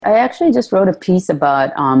I actually just wrote a piece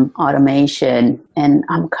about automation, and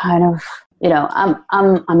I'm kind of,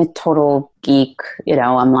 I'm a total geek.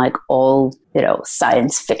 I'm like all,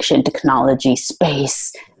 science fiction, technology,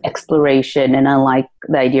 space, exploration, and I like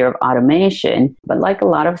the idea of automation. But like a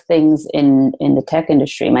lot of things in the tech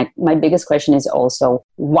industry, my biggest question is also,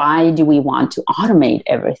 why do we want to automate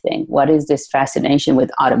everything? What is this fascination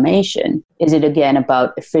with automation? Is it again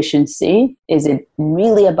about efficiency? Is it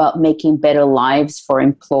really about making better lives for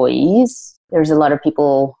employees? There's a lot of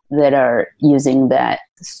people that are using that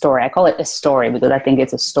story. I call it a story because I think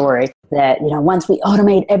it's a story that, once we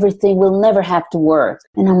automate everything, we'll never have to work.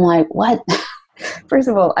 And I'm like, what? First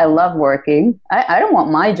of all, I love working. I don't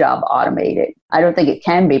want my job automated. I don't think it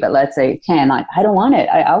can be, but let's say it can. I don't want it.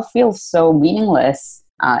 I'll feel so meaningless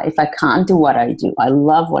if I can't do what I do. I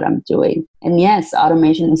love what I'm doing. And yes,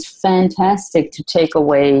 automation is fantastic to take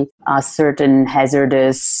away certain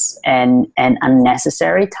hazardous and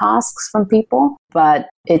unnecessary tasks from people. But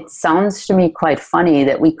it sounds to me quite funny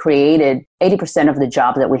that we created 80% of the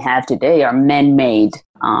jobs that we have today are man-made.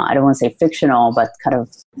 I don't want to say fictional, but kind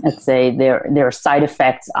of, let's say they're side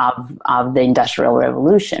effects of the Industrial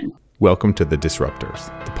Revolution. Welcome to The Disruptors,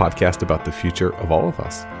 the podcast about the future of all of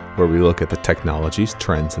us, where we look at the technologies,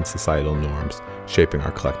 trends, and societal norms shaping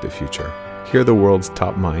our collective future. Hear the world's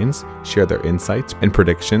top minds share their insights and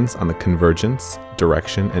predictions on the convergence,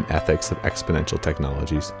 direction, and ethics of exponential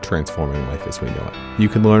technologies transforming life as we know it. You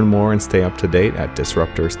can learn more and stay up to date at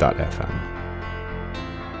disruptors.fm.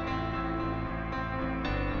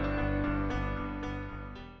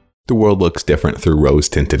 The world looks different through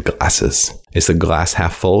rose-tinted glasses. Is the glass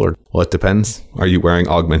half full or, well, it depends. Are you wearing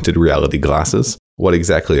augmented reality glasses? What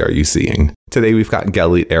exactly are you seeing? Today we've got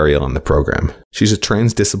Galit Ariel on the program. She's a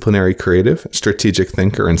transdisciplinary creative, strategic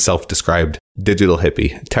thinker, and self-described digital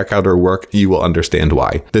hippie. Check out her work, you will understand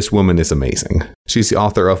why. This woman is amazing. She's the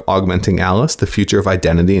author of Augmenting Alice, The Future of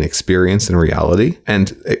Identity and Experience in Reality,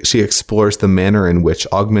 and she explores the manner in which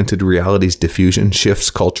augmented reality's diffusion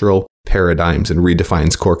shifts cultural paradigms and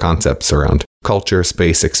redefines core concepts around culture,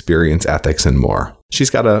 space, experience, ethics, and more. She's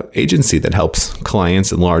got an agency that helps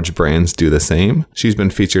clients and large brands do the same. She's been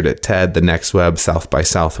featured at TED, the Next Web, South by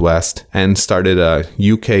Southwest, and started a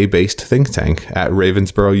UK-based think tank at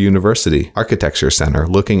Ravensbourne University Architecture Center,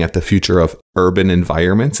 looking at the future of urban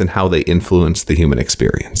environments and how they influence the human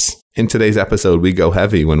experience. In today's episode, we go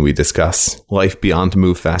heavy when we discuss life beyond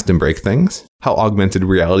move fast and break things, how augmented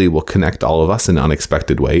reality will connect all of us in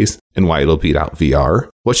unexpected ways, and why it'll beat out VR,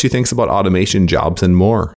 what she thinks about automation jobs and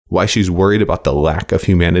more, why she's worried about the lack of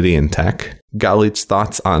humanity in tech, Galit's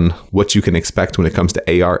thoughts on what you can expect when it comes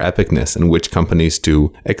to AR epicness and which companies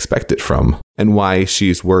to expect it from, and why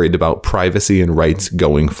she's worried about privacy and rights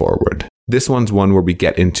going forward. This one's one where we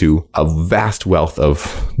get into a vast wealth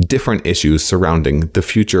of different issues surrounding the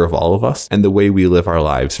future of all of us and the way we live our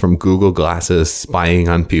lives, from Google Glasses, spying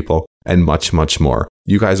on people, and much, much more.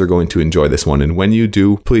 You guys are going to enjoy this one. And when you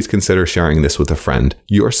do, please consider sharing this with a friend.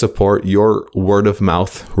 Your support, your word of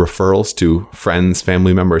mouth referrals to friends,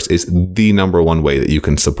 family members is the number one way that you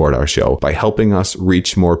can support our show, by helping us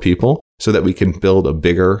reach more people so that we can build a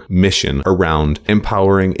bigger mission around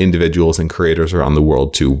empowering individuals and creators around the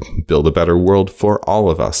world to build a better world for all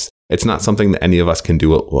of us. It's not something that any of us can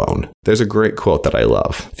do alone. There's a great quote that I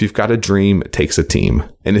love. If you've got a dream, it takes a team.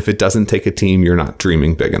 And if it doesn't take a team, you're not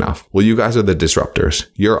dreaming big enough. Well, you guys are the disruptors.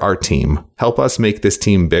 You're our team. Help us make this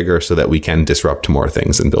team bigger so that we can disrupt more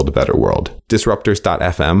things and build a better world.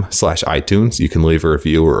 Disruptors.fm/iTunes. You can leave a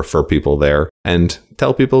review or refer people there. And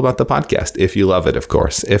tell people about the podcast if you love it, of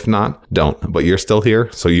course. If not, don't. But you're still here,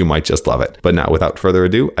 so you might just love it. But now, without further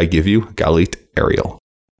ado, I give you Galit Ariel.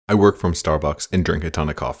 I work from Starbucks and drink a ton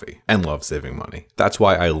of coffee and love saving money. That's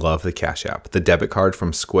why I love the Cash App, the debit card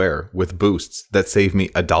from Square with boosts that save me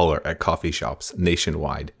 $1 at coffee shops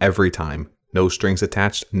nationwide every time. No strings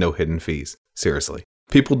attached, no hidden fees. Seriously.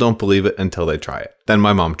 People don't believe it until they try it. Then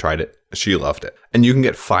my mom tried it. She loved it. And you can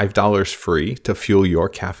get $5 free to fuel your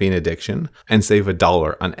caffeine addiction and save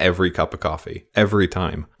 $1 on every cup of coffee every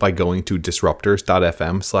time by going to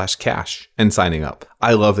disruptors.fm/cash and signing up.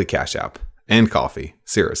 I love the Cash App. And coffee.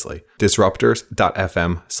 Seriously.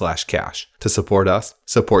 Disruptors.fm/cash to support us,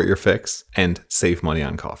 support your fix, and save money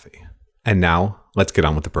on coffee. And now, let's get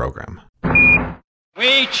on with the program.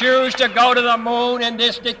 We choose to go to the moon in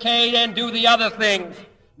this decade and do the other things,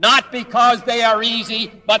 not because they are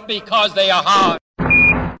easy, but because they are hard.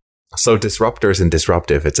 So disruptors and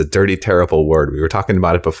disruptive, it's a dirty, terrible word. We were talking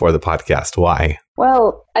about it before the podcast. Why?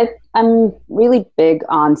 Well, I'm really big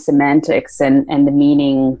on semantics and the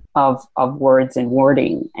meaning of words and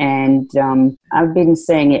wording. And I've been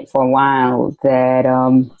saying it for a while that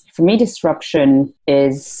for me, disruption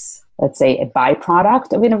is, let's say, a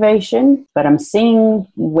byproduct of innovation, but I'm seeing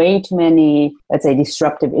way too many, let's say,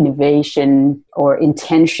 disruptive innovation or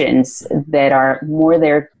intentions that are more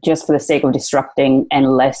there just for the sake of disrupting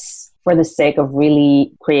and less for the sake of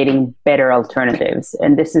really creating better alternatives.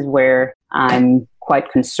 And this is where I'm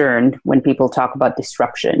quite concerned when people talk about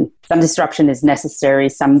disruption. Some disruption is necessary,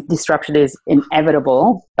 some disruption is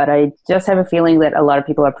inevitable, but I just have a feeling that a lot of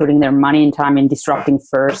people are putting their money and time in disrupting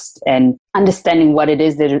first and understanding what it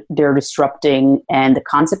is that they're disrupting and the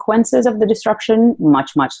consequences of the disruption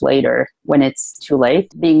much, much later when it's too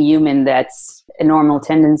late. Being human, that's a normal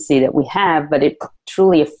tendency that we have, but it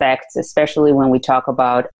truly affects, especially when we talk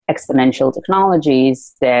about exponential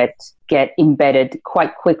technologies that get embedded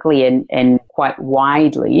quite quickly and quite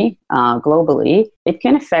widely globally. It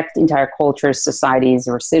can affect entire cultures, societies,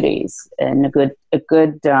 or cities. And a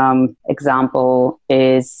good example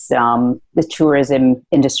is the tourism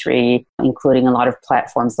industry, including a lot of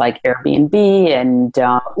platforms like Airbnb and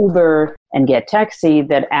Uber and Get Taxi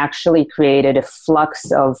that actually created a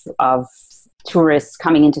flux of tourists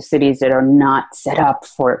coming into cities that are not set up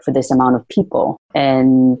for this amount of people.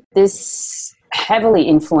 And this heavily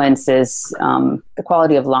influences the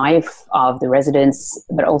quality of life of the residents,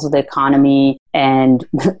 but also the economy and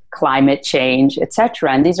climate change,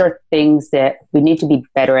 etc. And these are things that we need to be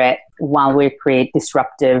better at while we create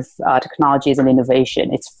disruptive technologies and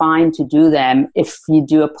innovation. It's fine to do them if you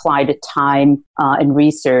do apply the time and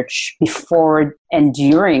research before and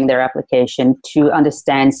during their application to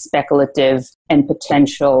understand speculative and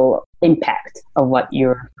potential impact of what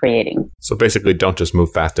you're creating. So basically, don't just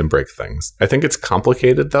move fast and break things. I think it's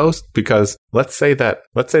complicated though, because let's say that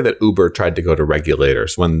Uber tried to go to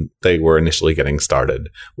regulators when they were initially getting started.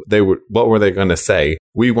 What were they going to say?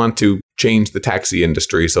 We want to change the taxi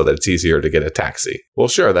industry so that it's easier to get a taxi. Well,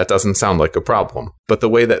 sure, that doesn't sound like a problem. But the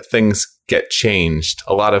way that things get changed,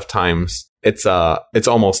 a lot of times it's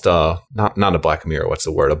almost not a Black Mirror, what's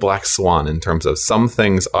the word? A black swan in terms of some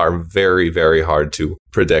things are very, very hard to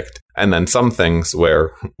predict. And then some things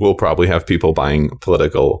where we'll probably have people buying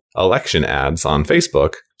political election ads on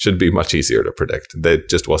Facebook should be much easier to predict. That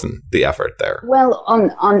just wasn't the effort there. Well,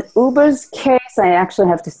 on Uber's case, I actually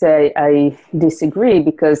have to say I disagree,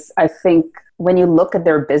 because I think when you look at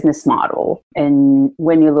their business model and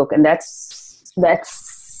that's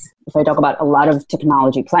if I talk about a lot of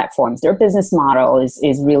technology platforms, their business model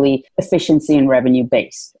is really efficiency and revenue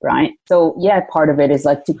based, right? So yeah, part of it is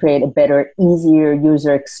like to create a better, easier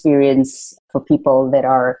user experience for people that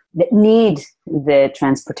need the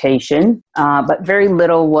transportation, but very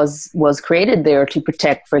little was created there to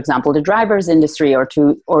protect, for example, the driver's industry or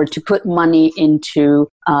to put money into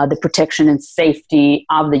the protection and safety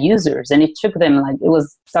of the users. And it took them it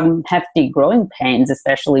was some hefty growing pains,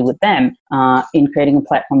 especially with them, in creating a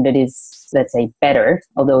platform that is, let's say, better,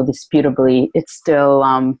 although disputably it still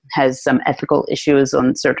has some ethical issues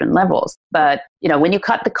on certain levels. But when you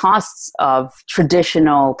cut the costs of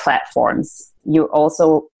traditional platforms, you're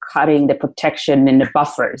also cutting the protection and the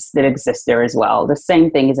buffers that exist there as well. The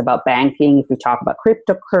same thing is about banking, if we talk about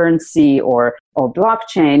cryptocurrency or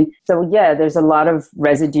blockchain. So yeah, there's a lot of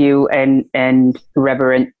residue and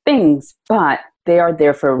irreverent things, but they are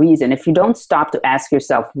there for a reason. If you don't stop to ask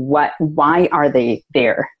yourself, why are they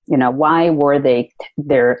there? Why were they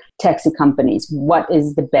their taxi companies? What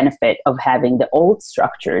is the benefit of having the old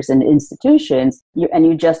structures and institutions?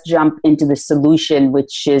 You just jump into the solution,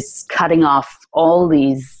 which is cutting off all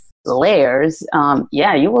these layers,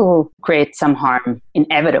 you will create some harm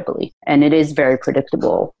inevitably. And it is very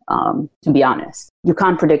predictable, to be honest. You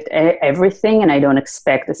can't predict everything, and I don't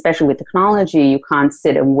expect, especially with technology, you can't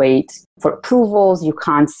sit and wait for approvals. You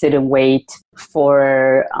can't sit and wait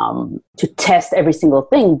for to test every single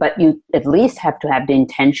thing, but you at least have to have the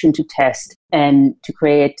intention to test and to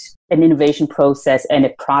create an innovation process and a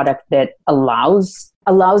product that allows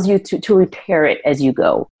you to repair it as you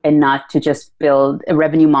go, and not to just build a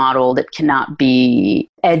revenue model that cannot be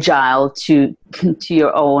agile to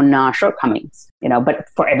your own shortcomings, but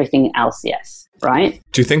for everything else, yes. Right?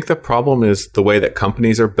 Do you think the problem is the way that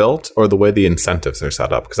companies are built or the way the incentives are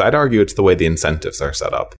set up? Because I'd argue it's the way the incentives are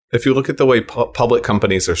set up. If you look at the way public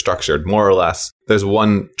companies are structured, more or less, there's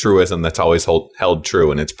one truism that's always held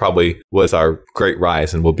true, and it's probably was our great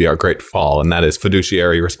rise and will be our great fall, and that is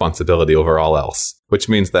fiduciary responsibility over all else. Which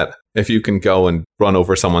means that if you can go and run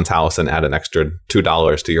over someone's house and add an extra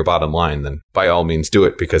 $2 to your bottom line, then by all means do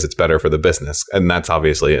it because it's better for the business. And that's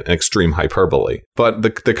obviously an extreme hyperbole. But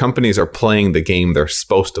the companies are playing the game they're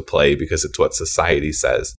supposed to play because it's what society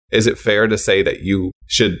says. Is it fair to say that you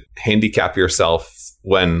should handicap yourself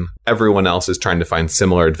when everyone else is trying to find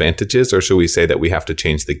similar advantages, or should we say that we have to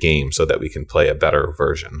change the game so that we can play a better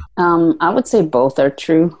version? I would say both are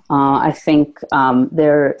true. I think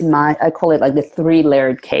I call it like the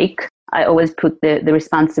 3-layered cake. I always put the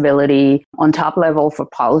responsibility on top level for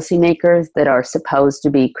policymakers that are supposed to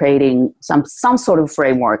be creating some sort of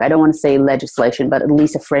framework. I don't want to say legislation, but at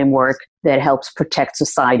least a framework that helps protect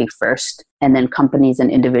society first and then companies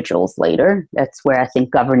and individuals later. That's where I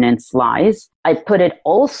think governance lies. I put it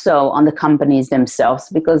also on the companies themselves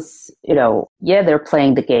because, they're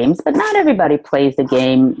playing the games, but not everybody plays the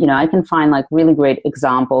game. I can find like really great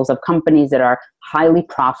examples of companies that are highly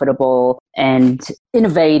profitable and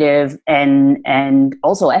innovative and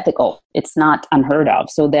also ethical. It's not unheard of.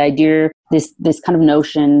 So the idea, this kind of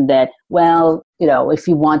notion that, if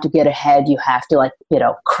you want to get ahead, you have to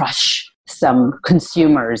crush some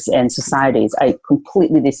consumers and societies. I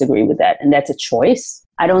completely disagree with that. And that's a choice.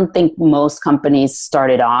 I don't think most companies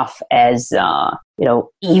started off as,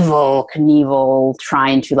 evil, Knievel,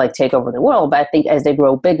 trying to take over the world. But I think as they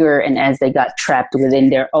grow bigger and as they got trapped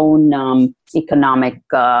within their own economic,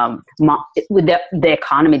 with the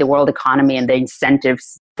economy, the world economy and the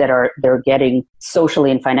incentives that they're getting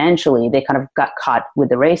socially and financially, they kind of got caught with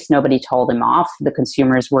the race. Nobody told them off. The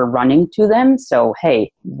consumers were running to them. So,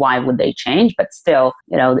 hey, why would they change? But still,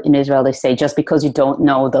 in Israel, they say just because you don't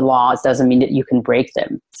know the laws doesn't mean that you can break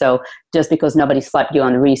them. So just because nobody slapped you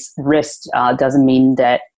on the wrist doesn't mean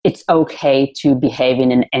that it's okay to behave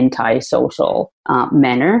in an anti-social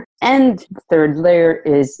manner. And the third layer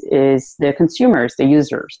is the consumers, the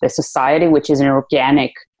users, the society, which is an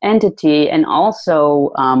organic entity and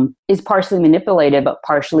also is partially manipulated, but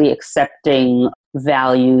partially accepting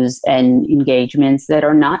values and engagements that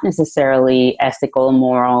are not necessarily ethical,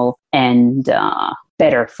 moral, and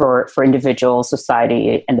better for individual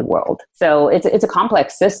society and the world. So it's a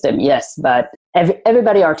complex system, yes, but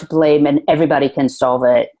everybody are to blame and everybody can solve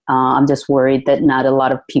it. I'm just worried that not a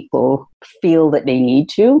lot of people feel that they need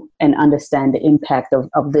to and understand the impact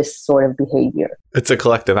of this sort of behavior. It's a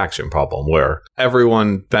collective action problem where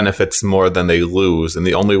everyone benefits more than they lose. And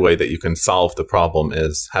the only way that you can solve the problem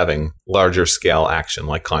is having larger scale action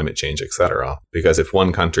like climate change, etc. Because if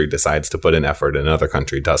one country decides to put in effort and another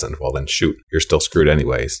country doesn't, well then shoot, you're still screwed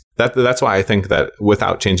anyways. That's why I think that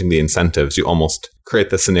without changing the incentives, you almost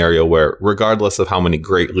create the scenario where regardless of how many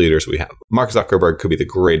great leaders we have, Mark Zuckerberg could be the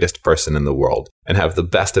greatest person in the world and have the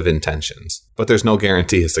best of intentions, but there's no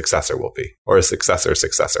guarantee his successor will be, or his successor's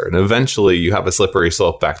successor. And eventually you have a slippery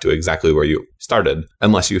slope back to exactly where you started,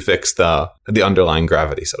 unless you fix the underlying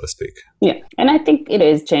gravity, so to speak. Yeah. And I think it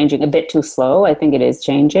is changing a bit too slow. I think it is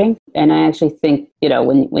changing. And I actually think,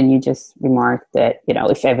 when you just remarked that,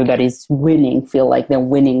 if everybody's winning, feel like they're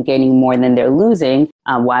winning, gaining more than they're losing,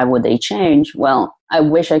 why would they change? Well, I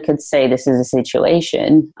wish I could say this is a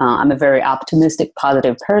situation. I'm a very optimistic,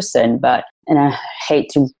 positive person, and I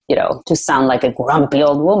hate to sound like a grumpy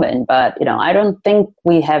old woman, but, I don't think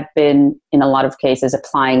we have been, in a lot of cases,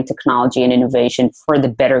 applying technology and innovation for the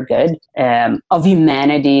better good of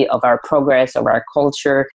humanity, of our progress, of our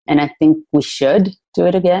culture. And I think we should do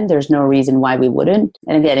it again. There's no reason why we wouldn't.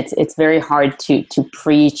 And again, it's very hard to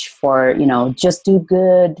preach for, just do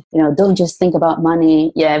good, don't just think about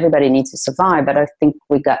money. Yeah, everybody needs to survive. But I think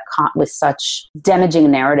we got caught with such damaging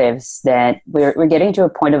narratives that we're getting to a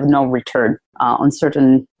point of no return on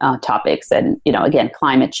certain topics. And, again,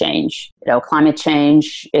 climate change. Climate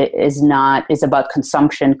change is about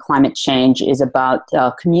consumption. Climate change is about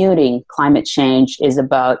commuting. Climate change is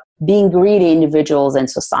about being greedy individuals and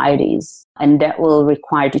societies. And that will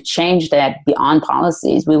require to change that beyond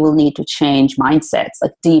policies. We will need to change mindsets,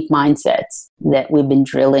 like deep mindsets that we've been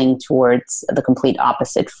drilling towards the complete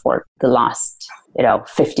opposite for the last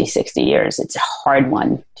 50, 60 years. It's a hard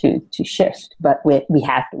one to shift, but we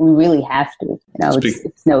really have to.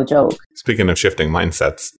 It's no joke. Speaking of shifting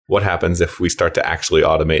mindsets, what happens if we start to actually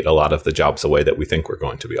automate a lot of the jobs away that we think we're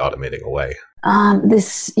going to be automating away? I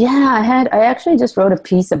actually just wrote a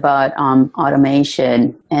piece about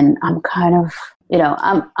automation, and I'm kind of,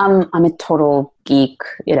 I'm a total geek.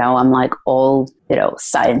 I'm like all,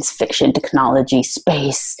 science fiction, technology,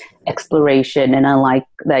 space, exploration, and I like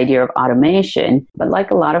the idea of automation. But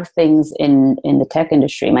like a lot of things in the tech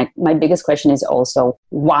industry, my biggest question is also,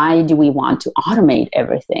 why do we want to automate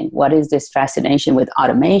everything? What is this fascination with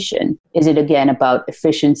automation? Is it again about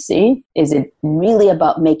efficiency? Is it really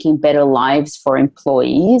about making better lives for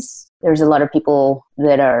employees? There's a lot of people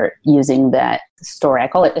that are using that story. I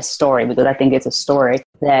call it a story because I think it's a story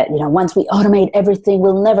that, once we automate everything,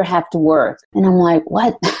 we'll never have to work. And I'm like,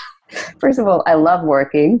 what? First of all, I love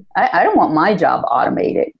working. I don't want my job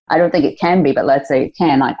automated. I don't think it can be, but let's say it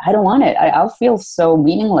can. I don't want it. I'll feel so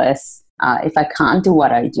meaningless if I can't do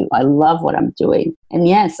what I do. I love what I'm doing. And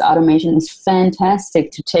yes, automation is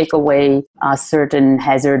fantastic to take away certain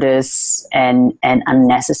hazardous and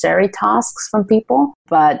unnecessary tasks from people.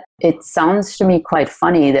 But it sounds to me quite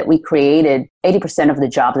funny that we created 80% of the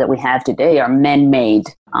jobs that we have today are man-made.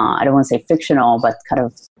 I don't want to say fictional, but kind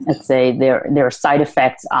of, let's say they're side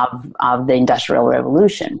effects of the Industrial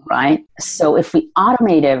Revolution, right? So if we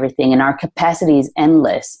automate everything and our capacity is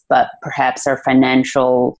endless, but perhaps our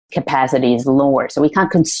financial capacity is lower, so we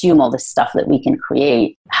can't consume all the stuff that we can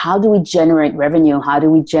create, how do we generate revenue? How do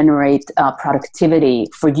we generate productivity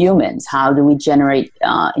for humans? How do we generate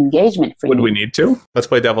engagement for humans? Would we need to? Let's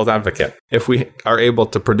play devil's advocate. If we are able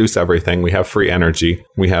to produce everything, we have free energy,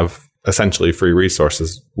 we have essentially free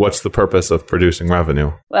resources. What's the purpose of producing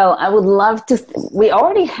revenue? Well, I would love to. We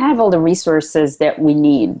already have all the resources that we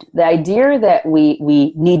need. The idea that we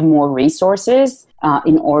need more resources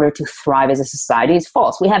in order to thrive as a society is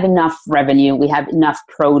false. We have enough revenue. We have enough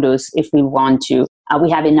produce if we want to. We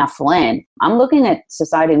have enough land. I'm looking at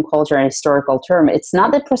society and culture in a historical term. It's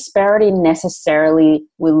not that prosperity necessarily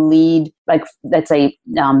will lead, like, let's say,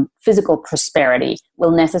 physical prosperity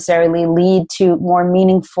will necessarily lead to more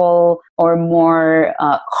meaningful or more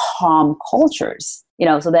calm cultures.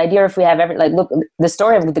 So the idea if we have look, the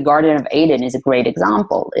story of the Garden of Eden is a great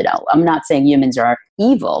example. I'm not saying humans are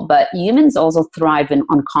evil, but humans also thrive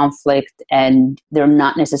on conflict, and they're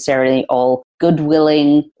not necessarily all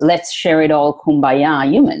good-willing, let's share it all,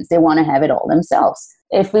 kumbaya humans. They want to have it all themselves.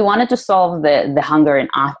 If we wanted to solve the hunger in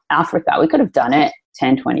Africa, we could have done it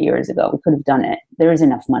 10, 20 years ago. We could have done it. There is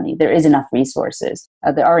enough money. There is enough resources.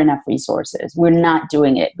 There are enough resources. We're not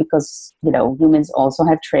doing it because, humans also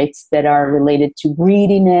have traits that are related to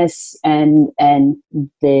greediness and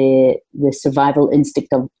the survival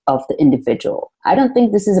instinct of the individual. I don't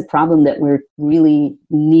think this is a problem that we're really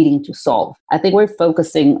needing to solve. I think we're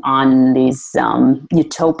focusing on these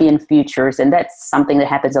utopian futures, and that's something that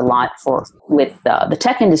happens a lot with the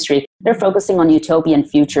tech industry. They're focusing on utopian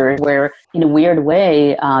futures where, in a weird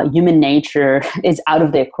way, human nature is out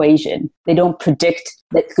of the equation. They don't predict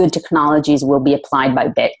that good technologies will be applied by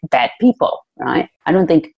bad people, right? I don't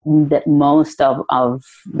think that most of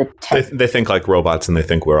the tech... They think like robots, and they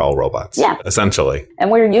think we're all robots, essentially.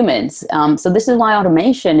 And we're humans. So this is why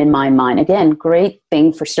automation, in my mind, again, great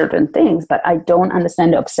thing for certain things, but I don't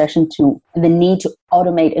understand the obsession to the need to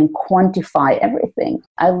automate and quantify everything.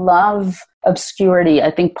 I love obscurity. I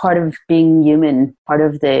think part of being human, part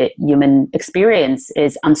of the human experience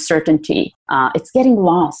is uncertainty. It's getting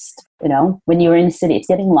lost. When you're in a city, it's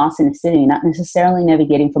getting lost in a city, not necessarily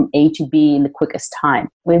navigating from A to B in the quickest time.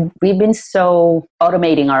 We've been so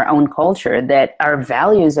automating our own culture that our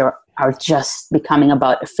values are just becoming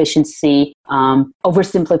about efficiency,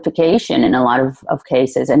 oversimplification in a lot of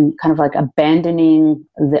cases, and kind of like abandoning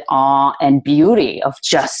the awe and beauty of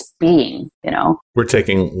just being, We're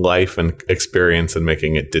taking life and experience and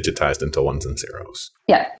making it digitized into ones and zeros.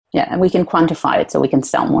 Yeah, and we can quantify it so we can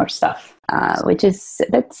sell more stuff,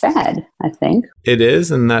 that's sad, I think. It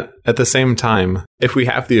is, and that at the same time, if we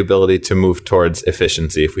have the ability to move towards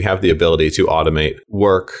efficiency, if we have the ability to automate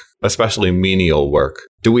work, especially menial work,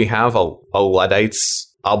 do we have a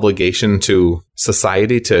Luddite's obligation to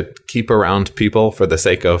society to keep around people for the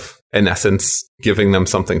sake of, in essence, giving them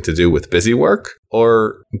something to do with busy work?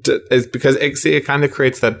 Or because it kind of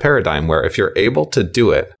creates that paradigm where if you're able to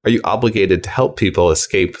do it, are you obligated to help people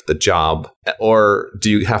escape the job? Or do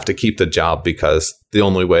you have to keep the job because the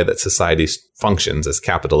only way that society functions is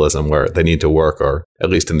capitalism, where they need to work, or at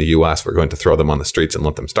least in the US, we're going to throw them on the streets and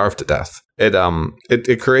let them starve to death?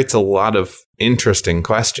 It creates a lot of interesting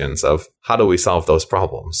questions of how do we solve those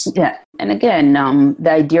problems? Yeah. And again,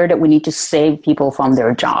 the idea that we need to save people from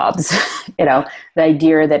their jobs, the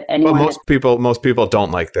idea that anyone... Well, most people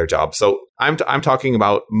don't like their job. So I'm talking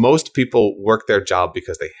about most people work their job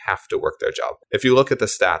because they have to work their job. If you look at the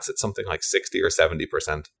stats, it's something like 60 or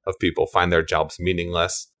 70% of people find their jobs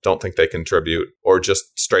meaningless, don't think they contribute, or just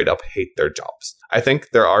straight up hate their jobs. I think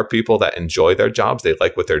there are people that enjoy their jobs. They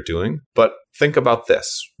like what they're doing. But think about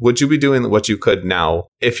this. Would you be doing what you could now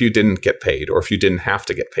if you didn't get paid, or if you didn't have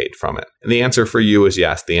to get paid from it? And the answer for you is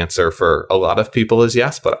yes. The answer for a lot of people is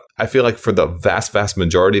yes. But I feel like for the vast, vast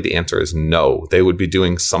majority, the answer is no. They would be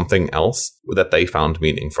doing something else that they found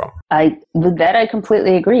meaning from. With that, I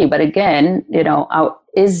completely agree. But again,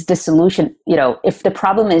 is the solution, if the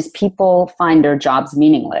problem is people find their jobs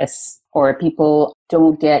meaningless, or people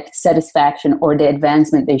don't get satisfaction or the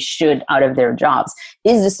advancement they should out of their jobs,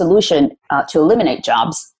 is the solution to eliminate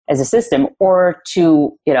jobs? as a system, or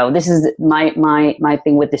to, this is my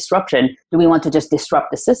thing with disruption. Do we want to just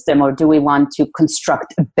disrupt the system, or do we want to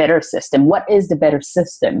construct a better system? What is the better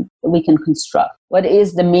system that we can construct? What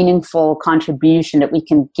is the meaningful contribution that we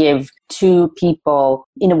can give to people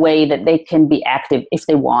in a way that they can be active if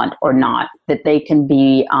they want or not, that they can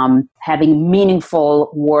be having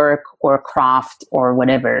meaningful work or craft or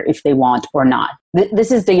whatever if they want or not?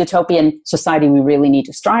 This is the utopian society we really need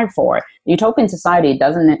to strive for. The utopian society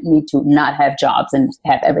doesn't need to not have jobs and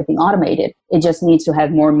have everything automated. It just needs to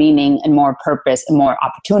have more meaning and more purpose and more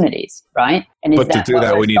opportunities, right? And is that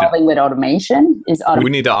what we're solving with automation? We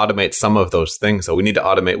need to automate some of those things. So we need to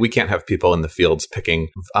automate. We can't have people in the fields picking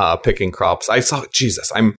crops.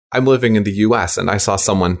 I'm living in the US and I saw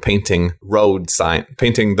someone painting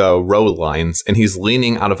the road lines, and he's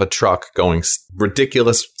leaning out of a truck going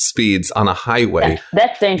ridiculous speeds on a highway.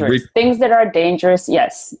 That's dangerous. Things that are dangerous,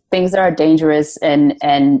 yes. Things that are dangerous and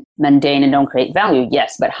mundane and don't create value,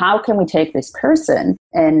 yes. But how can we take this person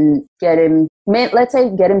and get him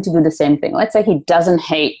to do the same thing? Let's say he doesn't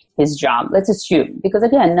hate his job. Let's assume, because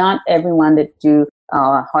again, not everyone that do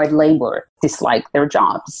hard labor dislike their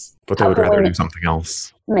jobs. But they would rather do something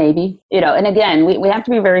else. Maybe, and again, we have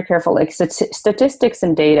to be very careful. Like statistics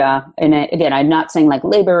and data, and again, I'm not saying like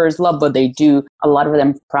laborers love what they do. A lot of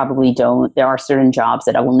them probably don't. There are certain jobs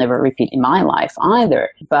that I will never repeat in my life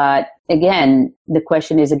either. But again, the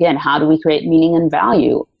question is, how do we create meaning and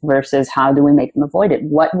value versus how do we make them avoid it?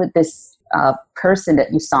 What would this person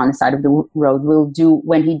that you saw on the side of the road will do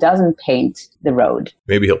when he doesn't paint the road?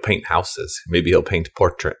 Maybe he'll paint houses. Maybe he'll paint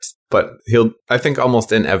portraits. But I think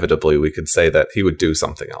almost inevitably we could say that he would do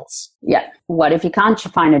something else. Yeah. What if he can't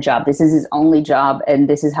find a job? This is his only job and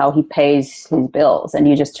this is how he pays his bills, and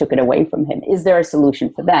you just took it away from him. Is there a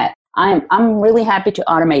solution for that? I'm really happy to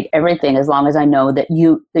automate everything as long as I know that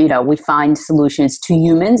we find solutions to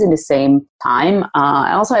humans in the same time.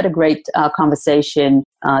 I also had a great conversation.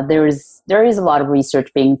 There is a lot of research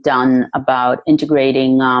being done about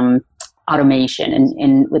integrating automation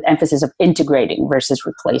and with emphasis of integrating versus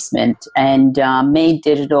replacement. And Made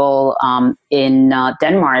Digital in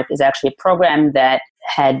Denmark is actually a program that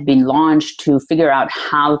had been launched to figure out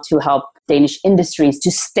how to help Danish industries to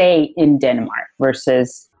stay in Denmark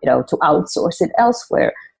versus to outsource it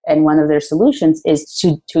elsewhere. And one of their solutions is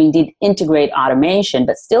to indeed integrate automation,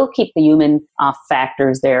 but still keep the human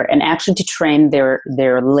factors there, and actually to train their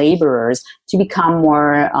laborers to become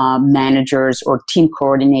more managers or team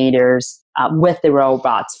coordinators with the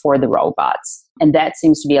robots, for the robots. And that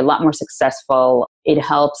seems to be a lot more successful. It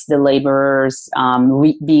helps the laborers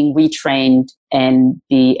being retrained and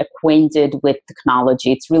be acquainted with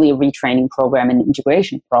technology. It's really a retraining program and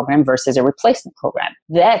integration program versus a replacement program.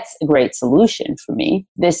 That's a great solution for me.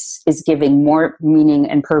 This is giving more meaning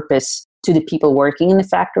and purpose to the people working in the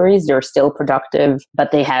factories. They're still productive,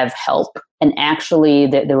 but they have help. And actually,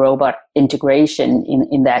 the robot integration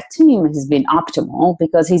in that team has been optimal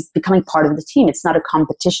because he's becoming part of the team. It's not a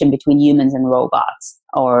competition between humans and robots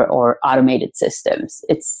or automated systems.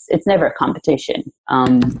 It's never a competition.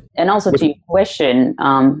 And also to your question,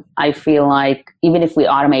 I feel like even if we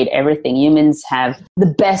automate everything, humans have the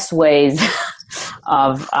best ways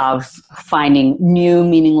of finding new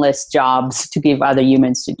meaningless jobs to give other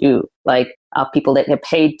humans to do. Like people that get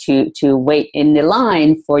paid to wait in the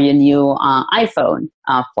line for your new iPhone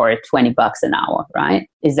for $20 an hour, right?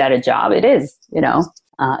 Is that a job? It is,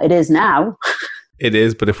 it is now. It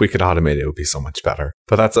is, but if we could automate it, it would be so much better.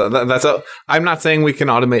 But I'm not saying we can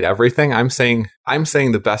automate everything. I'm saying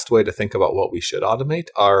the best way to think about what we should automate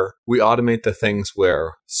are we automate the things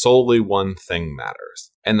where solely one thing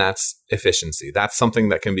matters. And that's efficiency. That's something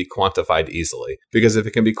that can be quantified easily. Because if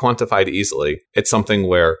it can be quantified easily, it's something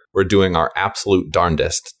where we're doing our absolute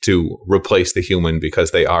darndest to replace the human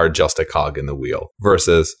because they are just a cog in the wheel,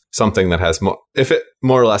 versus something that has more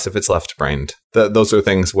or less, if it's left-brained. Those are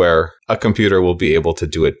things where a computer will be able to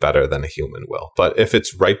do it better than a human will. But if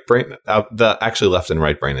it's right brain, actually left and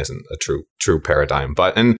right brain isn't a true paradigm.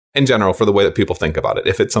 But in general, for the way that people think about it,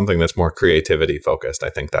 if it's something that's more creativity focused, I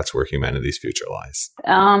think that's where humanity's future lies.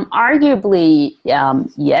 Arguably,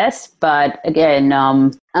 yes. But again,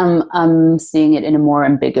 I'm seeing it in a more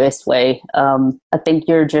ambiguous way. I think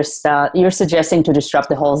you're suggesting to disrupt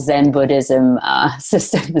the whole Zen Buddhism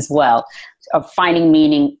system as well, of finding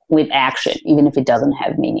meaning with action, even if it doesn't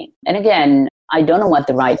have meaning. And again, I don't know what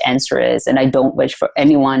the right answer is, and I don't wish for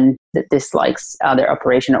anyone that dislikes their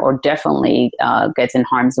operation or definitely gets in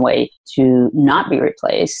harm's way to not be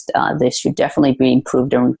replaced. This should definitely be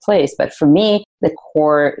improved and replaced. But for me, the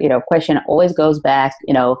core, question always goes back,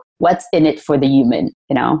 what's in it for the human,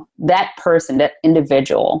 that person, that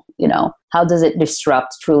individual, how does it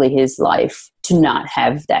disrupt truly his life to not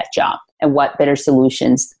have that job? And what better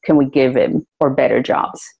solutions can we give him for better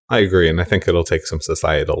jobs? I agree. And I think it'll take some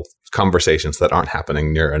societal conversations that aren't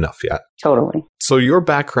happening near enough yet. Totally. So your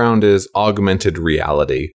background is augmented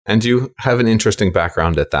reality, and you have an interesting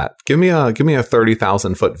background at that. Give me a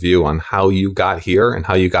 30,000 foot view on how you got here and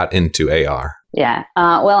how you got into AR. Yeah.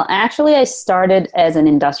 Well, actually, I started as an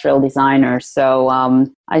industrial designer. So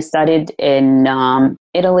I studied in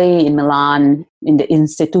Italy, in Milan, in the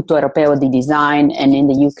Istituto Europeo di Design, and in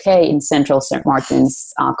the UK, in Central St.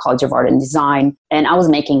 Martin's College of Art and Design. And I was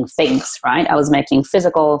making things, right? I was making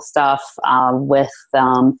physical stuff with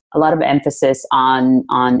a lot of emphasis on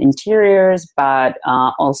interiors, but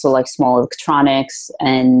also like small electronics.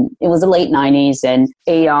 And it was the late 90s, and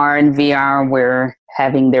AR and VR were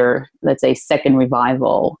having their, let's say, second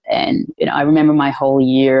revival. And, I remember my whole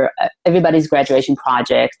year, everybody's graduation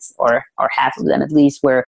projects, or half of them at least,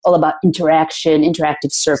 were all about interaction,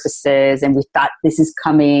 interactive surfaces. And we thought this is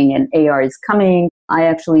coming and AR is coming. I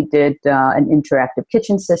actually did an interactive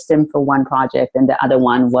kitchen system for one project, and the other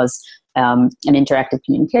one was an interactive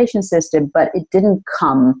communication system, but it didn't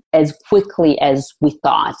come as quickly as we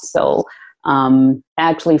thought. So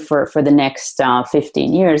actually for the next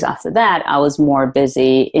 15 years after that, I was more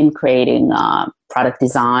busy in creating product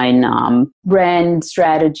design, brand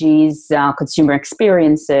strategies, consumer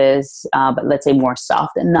experiences, but let's say more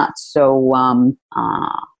soft and not so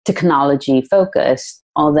technology focused.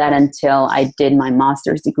 All that until I did my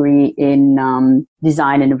master's degree in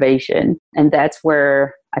design innovation. And that's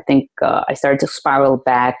where I think I started to spiral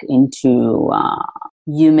back into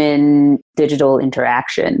human digital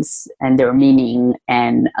interactions and their meaning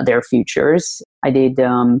and their futures. I did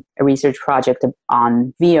a research project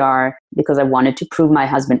on VR because I wanted to prove my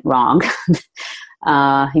husband wrong.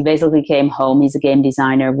 He basically came home. He's a game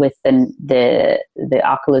designer with the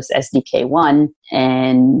Oculus SDK 1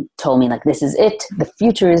 and told me, like, this is it. The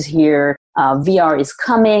future is here. VR is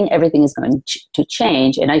coming. Everything is going to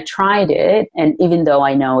change. And I tried it. And even though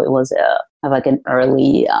I know it was an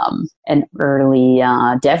early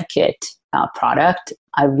dev kit product,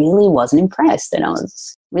 I really wasn't impressed. And I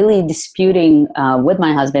was really disputing with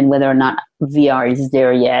my husband whether or not VR is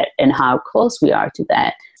there yet and how close we are to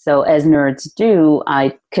that. So as nerds do,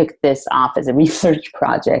 I kicked this off as a research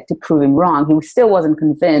project to prove him wrong. He still wasn't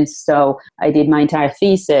convinced. So I did my entire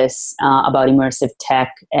thesis about immersive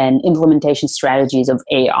tech and implementation strategies of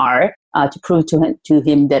AR to prove to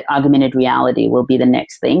him that augmented reality will be the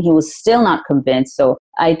next thing. He was still not convinced. So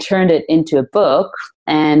I turned it into a book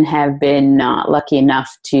and have been lucky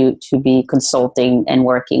enough to be consulting and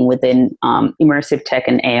working within immersive tech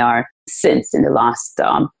and AR since in the last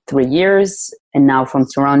 3 years. And now from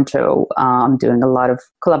Toronto, I'm doing a lot of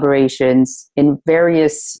collaborations in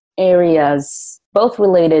various areas, both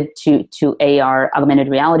related to AR, augmented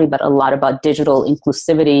reality, but a lot about digital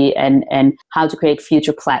inclusivity and how to create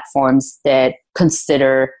future platforms that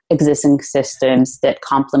consider existing systems that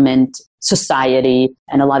complement society,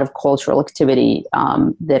 and a lot of cultural activity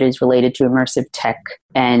that is related to immersive tech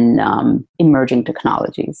and emerging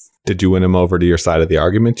technologies. Did you win him over to your side of the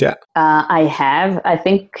argument yet? I have. I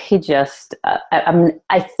think he just, I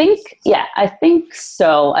think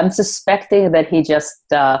so. I'm suspecting that he just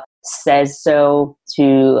says so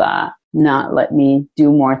to not let me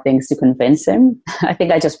do more things to convince him. I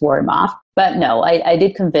think I just wore him off. But no, I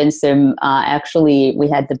did convince him. Actually, we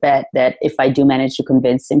had the bet that if I do manage to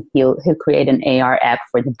convince him, he'll create an AR app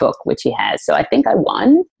for the book, which he has. So I think I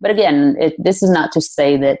won. But again, this is not to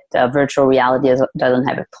say that virtual reality doesn't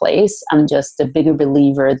have a place. I'm just a bigger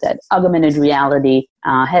believer that augmented reality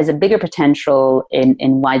has a bigger potential in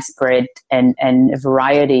widespread and a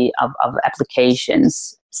variety of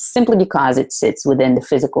applications, simply because it sits within the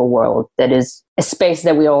physical world. That is a space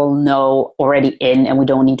that we all know already in, and we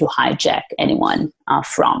don't need to hijack anyone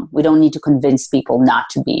from. We don't need to convince people not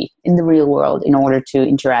to be in the real world in order to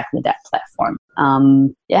interact with that platform.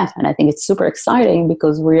 And I think it's super exciting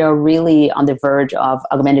because we are really on the verge of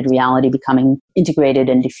augmented reality becoming integrated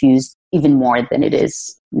and diffused even more than it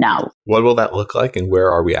is now. What will that look like, and where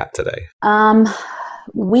are we at today?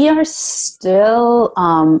 We are still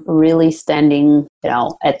really standing,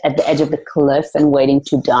 at the edge of the cliff and waiting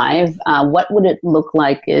to dive. What would it look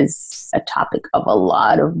like is a topic of a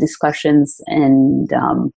lot of discussions and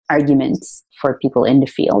arguments for people in the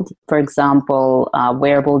field. For example,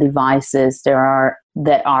 wearable devices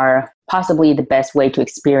that are possibly the best way to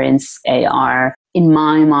experience AR, in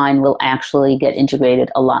my mind, will actually get integrated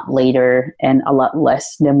a lot later and a lot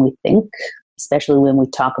less than we think, especially when we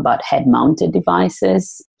talk about head-mounted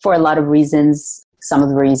devices. For a lot of reasons, some of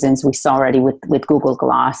the reasons we saw already with Google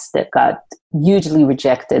Glass that got hugely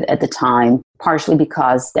rejected at the time, partially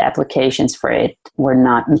because the applications for it were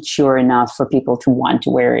not mature enough for people to want to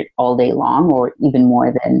wear it all day long or even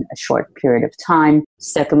more than a short period of time.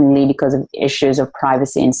 Secondly, because of issues of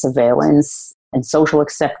privacy and surveillance and social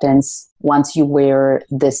acceptance. Once you wear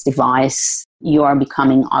this device, you are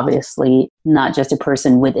becoming obviously not just a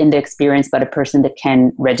person within the experience, but a person that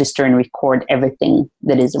can register and record everything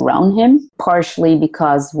that is around him, partially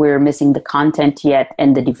because we're missing the content yet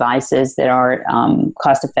and the devices that are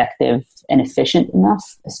cost effective and efficient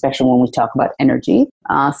enough, especially when we talk about energy.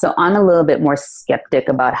 So I'm a little bit more skeptic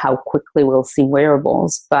about how quickly we'll see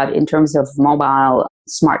wearables. But in terms of mobile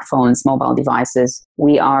smartphones, mobile devices,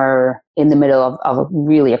 we are in the middle of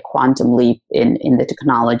really a quantum leap in the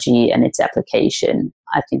technology and its application.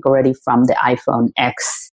 I think already from the iPhone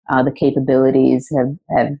X, the capabilities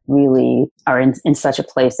have really are in such a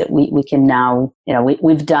place that we can now,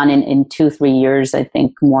 we've done in 2-3 years, I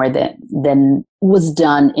think, more than was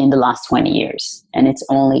done in the last 20 years. And it's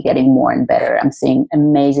only getting more and better. I'm seeing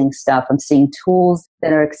amazing stuff. I'm seeing tools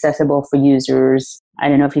that are accessible for users. I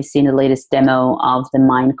don't know if you've seen the latest demo of the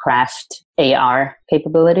Minecraft AR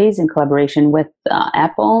capabilities in collaboration with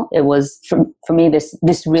Apple. It was, for me,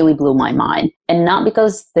 this really blew my mind. And not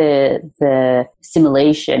because the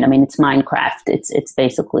simulation, I mean, it's Minecraft. It's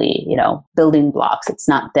basically, building blocks. It's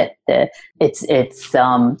not that it's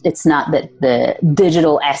not that the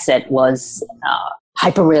digital asset was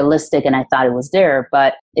hyper realistic and I thought it was there,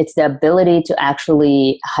 but it's the ability to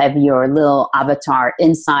actually have your little avatar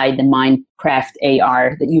inside the Minecraft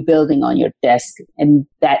AR that you're building on your desk, and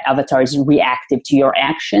that avatar is reactive to your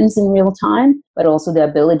actions in real time, but also the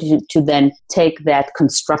ability to then take that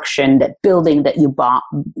construction, that building that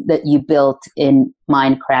you built in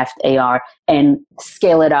Minecraft AR and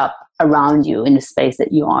scale it up around you in the space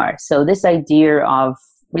that you are. So this idea of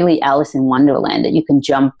really Alice in Wonderland, that you can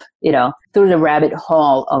jump, through the rabbit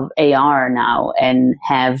hole of AR now and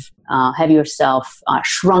have yourself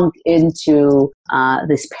shrunk into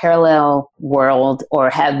this parallel world, or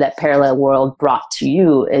have that parallel world brought to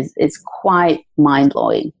you is quite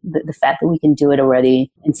mind-blowing. The fact that we can do it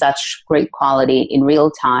already in such great quality in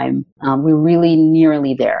real time, we're really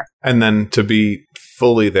nearly there. And then to be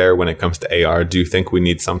fully there when it comes to AR, do you think we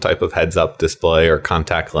need some type of heads-up display or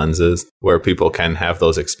contact lenses where people can have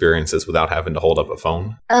those experiences without having to hold up a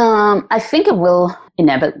phone? I think it will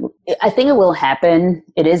I think it will happen.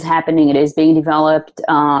 It is happening. It is being developed.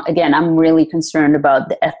 Again, I'm really concerned about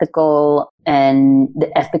the ethical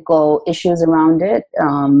issues around it.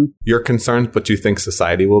 You're concerned, but you think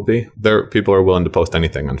society will be? People are willing to post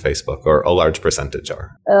anything on Facebook, or a large percentage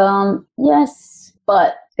are. Yes,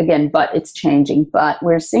 but it's changing. But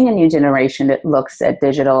we're seeing a new generation that looks at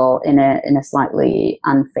digital in a slightly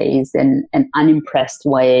unfazed and unimpressed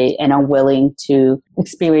way, and are willing to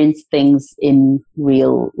experience things in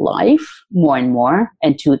real life more and more,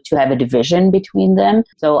 and to have a division between them.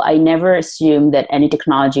 So I never assume that any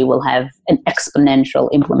technology will have an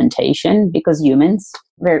exponential implementation, because humans,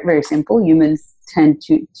 very, very simple, humans tend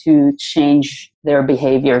to change their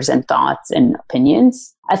behaviors and thoughts and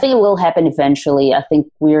opinions. I think it will happen eventually. I think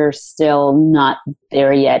we're still not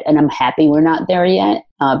there yet, and I'm happy we're not there yet.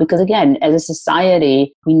 Because again, as a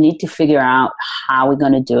society, we need to figure out how we're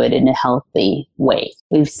going to do it in a healthy way.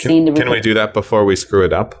 Can we do that before we screw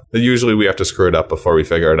it up? Usually we have to screw it up before we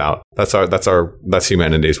figure it out. That's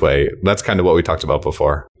humanity's way. That's kind of what we talked about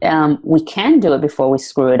before. We can do it before we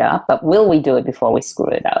screw it up, but will we do it before we screw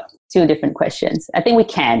it up? Two different questions. I think we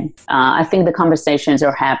can. I think the conversations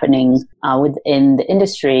are happening within the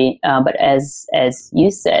industry, but as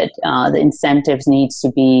you said, the incentives need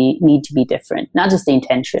to be different. Not just the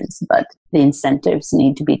intentions, but the incentives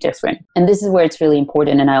need to be different. And this is where it's really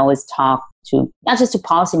important. And I always talk to not just to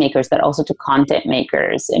policymakers, but also to content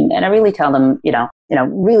makers. And I really tell them,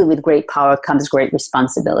 really with great power comes great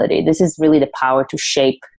responsibility. This is really the power to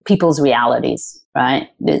shape people's realities, right?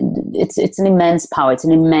 It's an immense power. It's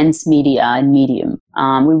an immense media and medium.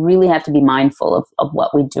 We really have to be mindful of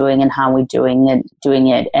what we're doing and how we're doing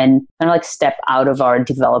it, and kind of like step out of our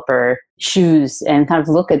developer shoes and kind of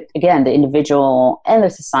look at, again, the individual and the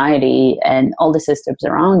society and all the systems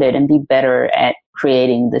around it, and be better at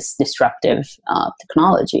creating this disruptive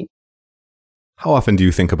technology. How often do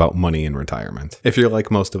you think about money in retirement? If you're like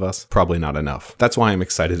most of us, probably not enough. That's why I'm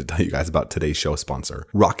excited to tell you guys about today's show sponsor,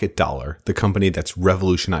 Rocket Dollar, the company that's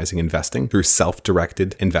revolutionizing investing through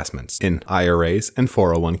self-directed investments in IRAs and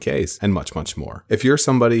 401ks and much, much more. If you're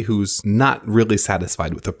somebody who's not really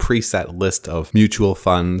satisfied with a preset list of mutual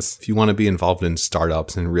funds, if you want to be involved in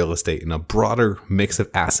startups and real estate in a broader mix of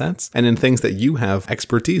assets and in things that you have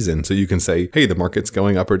expertise in, so you can say, hey, the market's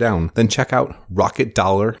going up or down, then check out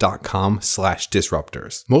rocketdollar.com/disruptors.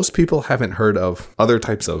 Most people haven't heard of other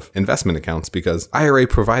types of investment accounts because IRA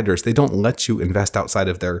providers, they don't let you invest outside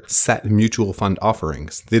of their set mutual fund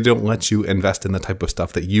offerings. They don't let you invest in the type of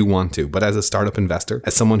stuff that you want to. But as a startup investor,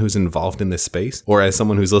 as someone who's involved in this space, or as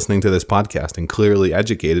someone who's listening to this podcast and clearly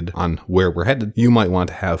educated on where we're headed, you might want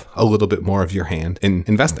to have a little bit more of your hand in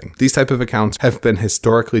investing. These type of accounts have been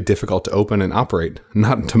historically difficult to open and operate,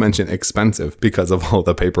 not to mention expensive because of all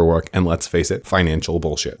the paperwork and, let's face it, financial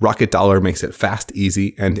bullshit. Rocket Dollar makes it fast,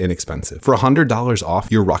 easy, and inexpensive. For $100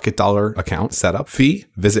 off your Rocket Dollar account setup fee,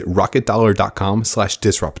 visit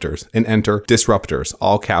rocketdollar.com/disruptors and enter disruptors,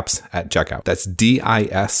 all caps, at checkout. That's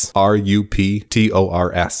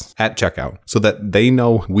DISRUPTORS at checkout, so that they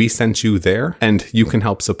know we sent you there and you can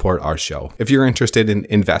help support our show. If you're interested in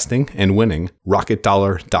investing and winning,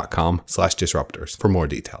 rocketdollar.com/disruptors for more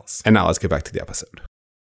details. And now let's get back to the episode.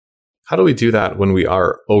 How do we do that when we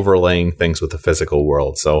are overlaying things with the physical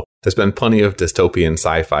world? So there's been plenty of dystopian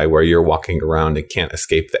sci-fi where you're walking around and can't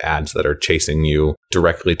escape the ads that are chasing you,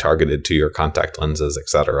 directly targeted to your contact lenses,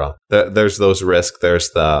 etc. There's those risks.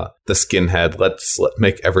 There's the skinhead. Let's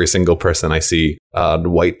make every single person I see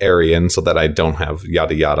white Aryan so that I don't have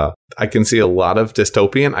yada yada. I can see a lot of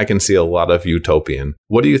dystopian. I can see a lot of utopian.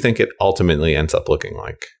 What do you think it ultimately ends up looking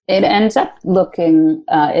like? It ends up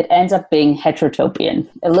being heterotopian,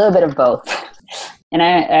 a little bit of both. And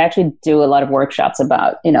I actually do a lot of workshops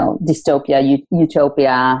about, dystopia,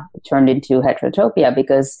 utopia turned into heterotopia,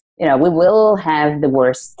 because, we will have the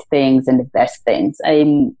worst things and the best things.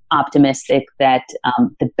 I'm optimistic that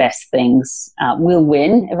the best things will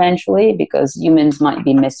win eventually, because humans might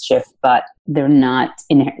be mischief, but they're not.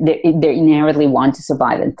 They inherently want to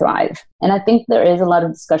survive and thrive. And I think there is a lot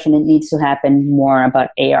of discussion that needs to happen more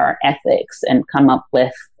about AR ethics and come up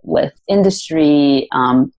with industry,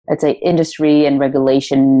 let's say industry and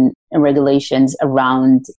regulations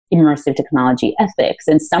around immersive technology ethics.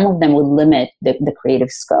 And some of them would limit the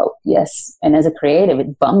creative scope. Yes. And as a creative,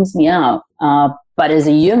 it bums me out. But as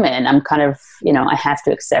a human, I'm kind of, I have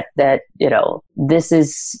to accept that, this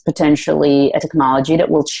is potentially a technology that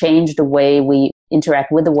will change the way we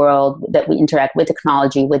interact with the world, that we interact with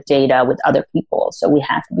technology, with data, with other people. So we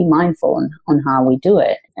have to be mindful on how we do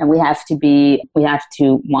it. And we have to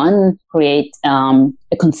create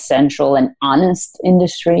a consensual and honest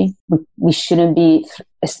industry. We shouldn't be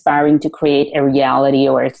aspiring to create a reality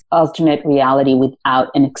or an alternate reality without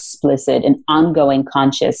an explicit and ongoing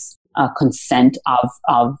conscious consent of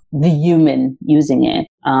the human using it.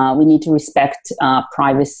 We need to respect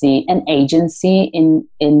privacy and agency in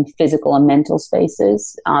physical and mental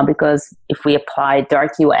spaces, because if we apply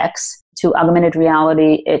dark UX to augmented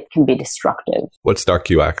reality, it can be destructive. What's dark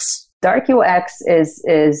UX? Dark UX is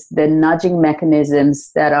the nudging mechanisms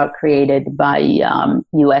that are created by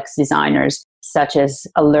UX designers, such as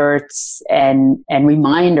alerts and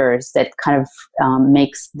reminders that kind of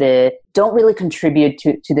don't really contribute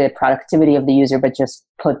to the productivity of the user, but just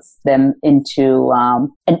puts them into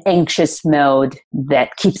an anxious mode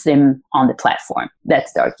that keeps them on the platform.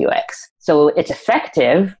 That's dark UX. So it's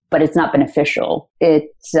effective, but it's not beneficial.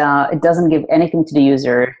 It doesn't give anything to the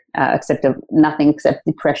user nothing except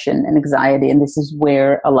depression and anxiety. And this is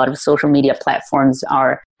where a lot of social media platforms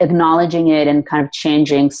are acknowledging it and kind of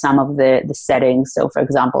changing some of the settings. So, for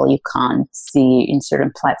example, you can't see in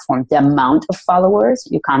certain platforms the amount of followers.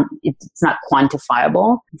 It's not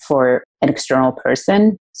quantifiable for an external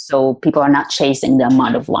person. So people are not chasing the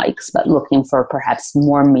amount of likes, but looking for perhaps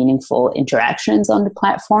more meaningful interactions on the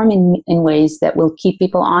platform in ways that will keep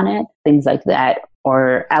people on it, things like that.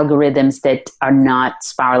 Or algorithms that are not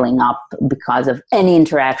spiraling up because of any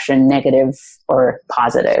interaction, negative or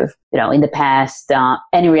positive. In the past,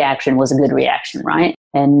 any reaction was a good reaction, right?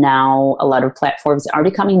 And now a lot of platforms are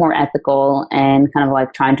becoming more ethical and kind of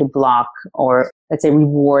like trying to block or, let's say,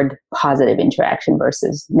 reward positive interaction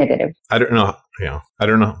versus negative. I don't know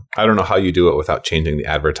how you do it without changing the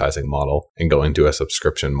advertising model and going to a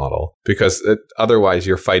subscription model, because otherwise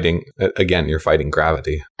you're fighting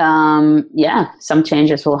gravity. Some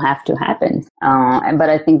changes will have to happen. But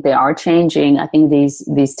I think they are changing. I think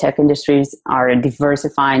these tech industries are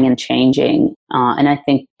diversifying and changing. And I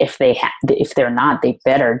think if they're not, they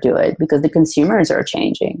better do it, because the consumers are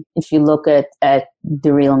changing. If you look at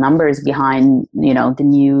the real numbers behind, the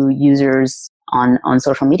new users on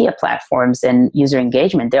social media platforms and user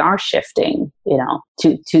engagement, they are shifting,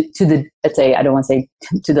 to the, let's say, I don't want to say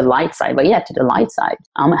to the light side, but to the light side.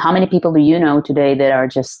 How many people do you know today that are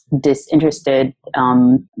just disinterested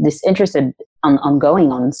on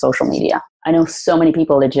going on social media? I know so many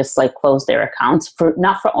people that just close their accounts,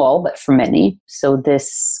 not for all, but for many. So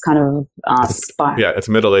this kind of spot. Yeah, it's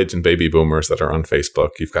middle-aged and baby boomers that are on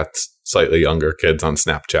Facebook. You've got slightly younger kids on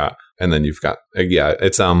Snapchat. And then you've got,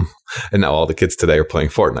 it's, and now all the kids today are playing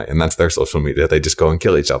Fortnite, and that's their social media. They just go and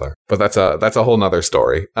kill each other. But that's a whole nother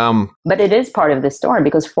story. But it is part of the story,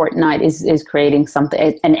 because Fortnite is creating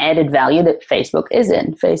something, an added value that Facebook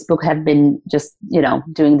isn't. Facebook have been just,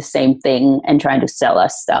 doing the same thing and trying to sell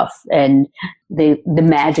us stuff. And the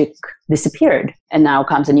magic disappeared. And now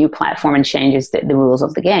comes a new platform and changes the rules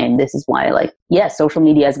of the game. This is why, social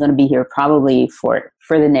media is going to be here probably for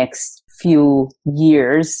the next few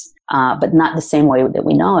years. But not the same way that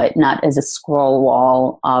we know it, not as a scroll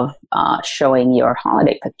wall of showing your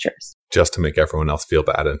holiday pictures. Just to make everyone else feel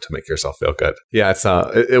bad and to make yourself feel good. Yeah, it's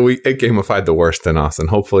it gamified the worst in us, and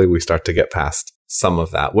hopefully we start to get past some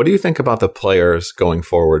of that. What do you think about the players going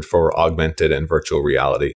forward for augmented and virtual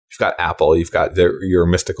reality? You've got Apple, you've got your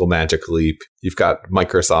mystical magic leap, you've got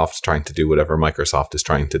Microsoft trying to do whatever Microsoft is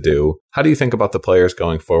trying to do. How do you think about the players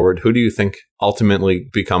going forward? Who do you think ultimately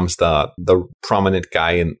becomes the prominent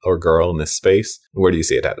guy or girl in this space? Where do you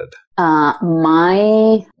see it headed?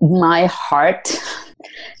 My heart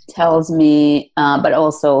tells me, but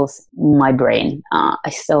also my brain. I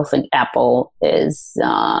still think Apple is... you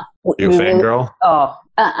a fangirl?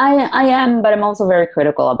 I am, but I'm also very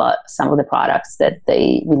critical about some of the products that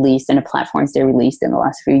they released and the platforms they released in the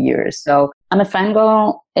last few years. So I'm a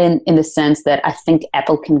fangirl in the sense that I think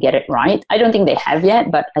Apple can get it right. I don't think they have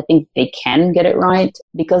yet, but I think they can get it right,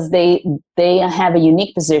 because they have a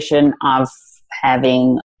unique position of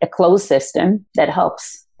having a closed system that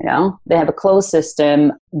helps. They have a closed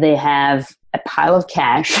system. They have a pile of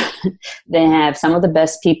cash. They have some of the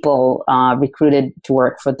best people recruited to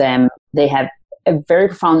work for them. They have a very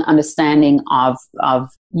profound understanding of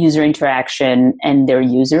user interaction and their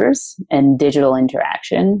users and digital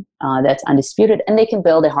interaction. That's undisputed. And they can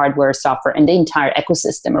build a hardware, software, and the entire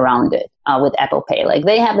ecosystem around it with Apple Pay.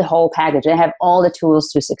 They have the whole package. They have all the tools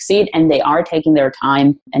to succeed, and they are taking their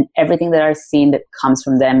time. And everything that I've seen that comes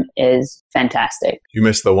from them is fantastic. You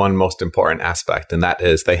missed the one most important aspect, and that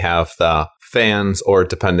is they have the fans, or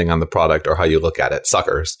depending on the product or how you look at it,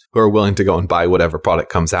 suckers who are willing to go and buy whatever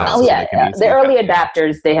product comes out. The early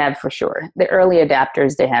adapters they have for sure.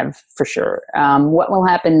 What will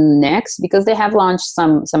happen next? Because they have launched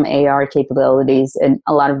some AR capabilities, and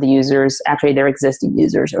a lot of the users, actually their existing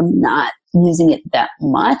users, are not using it that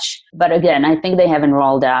much. But again, I think they haven't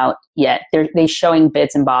rolled out yet. They're showing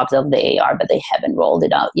bits and bobs of the AR, but they haven't rolled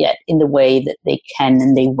it out yet in the way that they can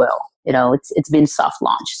and they will. It's been soft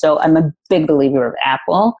launch. So I'm a big believer of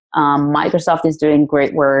Apple. Microsoft is doing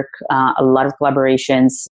great work, a lot of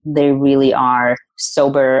collaborations. They really are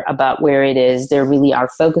sober about where it is. They really are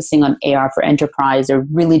focusing on AR for enterprise. They're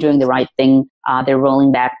really doing the right thing. They're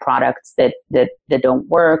rolling back products that don't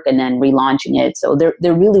work and then relaunching it. So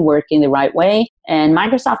they're really working the right way. And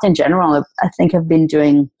Microsoft in general, I think, have been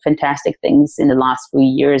doing fantastic things in the last few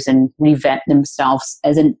years and revamped themselves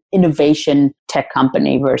as an innovation tech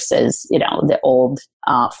company versus, the old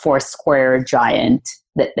Foursquare giant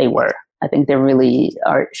that they were. I think they really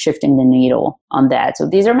are shifting the needle on that. So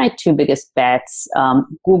these are my two biggest bets.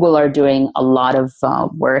 Google are doing a lot of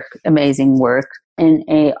work, amazing work in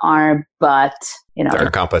AR, but they're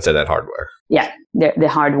incompetent at hardware. Yeah, the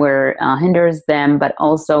hardware hinders them, but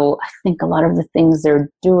also I think a lot of the things they're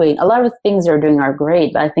doing are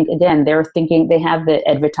great. But I think, again, they're thinking they have the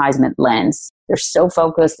advertisement lens. They're so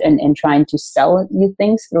focused and trying to sell you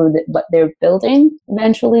things through what they're building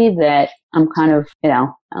eventually that I'm kind of,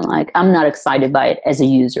 I'm not excited by it as a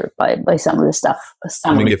user, by some of the stuff.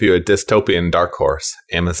 I'm going to give you a dystopian dark horse,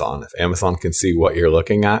 Amazon. If Amazon can see what you're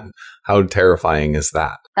looking at, how terrifying is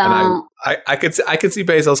that? And I could see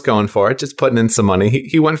Bezos going for it, just putting in some money.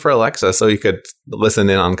 He went for Alexa so he could listen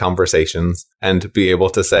in on conversations and be able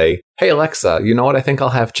to say, hey, Alexa, you know what? I think I'll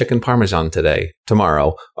have chicken parmesan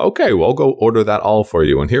tomorrow. Okay, well, I'll go order that all for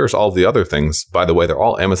you. And here's all the other things. By the way, they're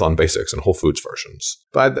all Amazon Basics and Whole Foods versions.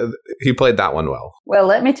 But he played that one well. Well,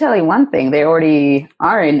 let me tell you one thing. They already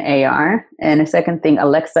are in AR. And a second thing,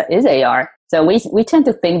 Alexa is AR. So we tend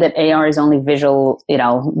to think that AR is only visual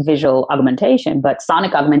augmentation, but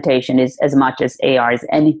sonic augmentation is as much as AR as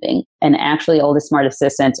anything. And actually all the smart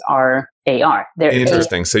assistants are AR. They're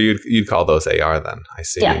interesting. So you'd call those AR then? I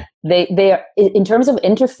see. Yeah, they are, in terms of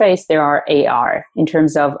interface, there are AR. In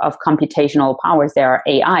terms of computational powers, there are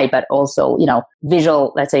AI. But also,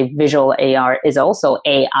 visual. Let's say visual AR is also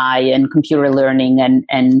AI and computer learning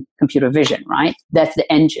and computer vision. Right? That's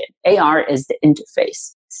the engine. AR is the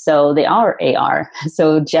interface. So they are AR.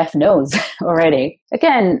 So Jeff knows already.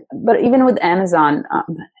 Again, but even with Amazon,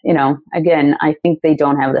 again, I think they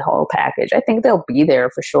don't have the whole package. I think they'll be there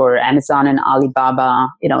for sure. Amazon and Alibaba,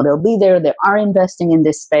 they'll be there. They are investing in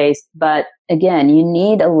this space. But again, you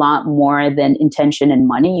need a lot more than intention and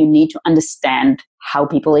money. You need to understand how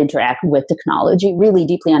people interact with technology, really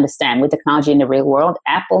deeply understand with technology in the real world.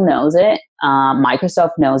 Apple knows it.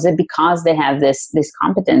 Microsoft knows it because they have this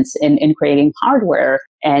competence in creating hardware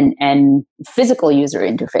and physical user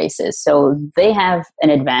interfaces. So they have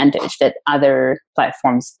an advantage that other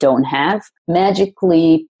platforms don't have.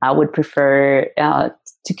 Magically, I would prefer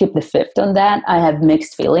to keep the fifth on that. I have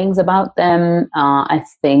mixed feelings about them. I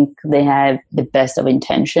think they have the best of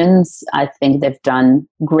intentions. I think they've done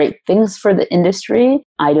great things for the industry.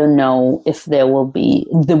 I don't know if they will be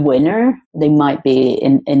the winner. They might be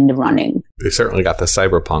in the running. They certainly got the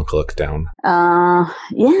cyberpunk look down.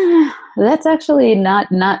 Yeah, that's actually not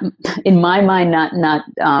in my mind not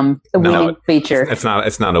a winning feature. It's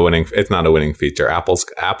not a winning feature.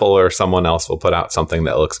 Apple or someone else will put out something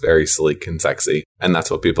that looks very sleek and sexy, and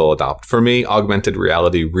that's what people adopt. For me, augmented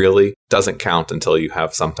reality really doesn't count until you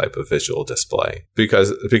have some type of visual display,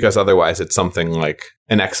 because otherwise it's something like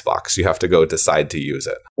an Xbox. You have to go decide to use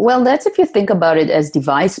it. Well, that's if you think about it as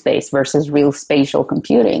device-based versus real spatial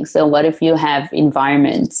computing. So what if you have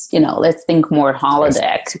environments, let's think more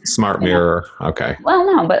holodeck. Smart mirror. Okay. Well,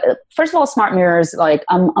 no, but first of all, smart mirrors, like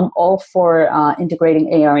I'm all for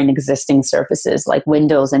integrating AR in existing surfaces like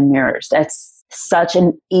windows and mirrors. That's such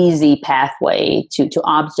an easy pathway to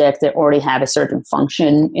objects that already have a certain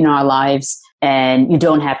function in our lives. And you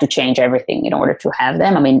don't have to change everything in order to have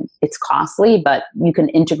them. I mean, it's costly, but you can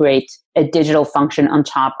integrate a digital function on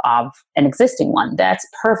top of an existing one. That's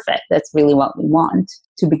perfect. That's really what we want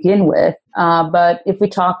to begin with. But if we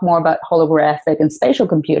talk more about holographic and spatial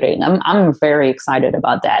computing, I'm very excited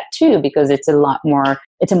about that too, because it's a lot more,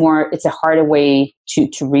 it's a harder way to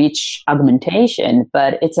reach augmentation,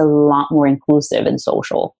 but it's a lot more inclusive and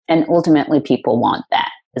social. And ultimately people want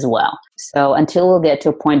that as well. So until we'll get to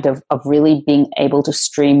a point of really being able to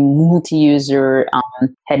stream multi-user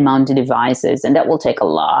head-mounted devices, and that will take a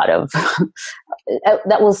lot of,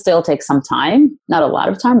 that will still take some time, not a lot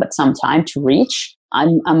of time, but some time to reach.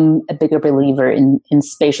 I'm a bigger believer in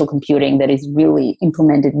spatial computing that is really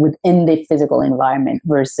implemented within the physical environment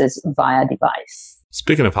versus via device.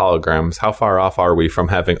 Speaking of holograms, how far off are we from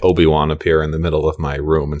having Obi-Wan appear in the middle of my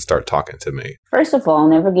room and start talking to me? First of all,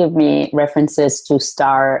 never give me references to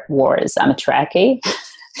Star Wars. I'm a Trekkie.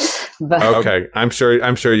 But okay, I'm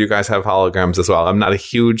sure you guys have holograms as well. I'm not a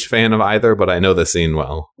huge fan of either, but I know the scene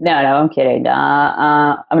well. No, I'm kidding.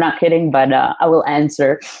 I'm not kidding, but I will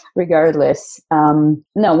answer regardless. No,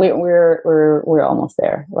 we're almost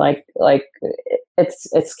there. Like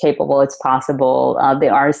it's capable. It's possible.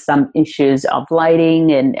 There are some issues of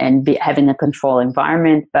lighting and having a controlled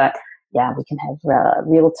environment, but yeah, we can have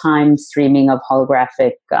real-time streaming of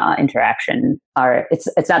holographic interaction.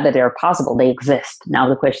 It's not that they're possible; they exist. Now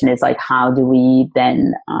the question is how do we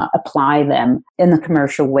then apply them in a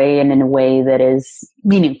commercial way and in a way that is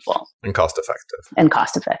meaningful and cost-effective? And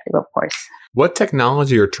cost-effective, of course. What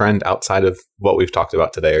technology or trend outside of what we've talked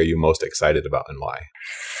about today are you most excited about, and why?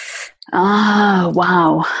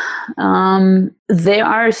 Wow. There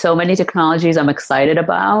are so many technologies I'm excited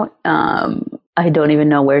about. I don't even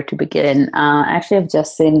know where to begin. Actually, I've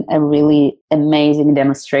just seen a really amazing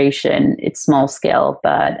demonstration. It's small scale,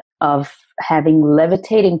 but of having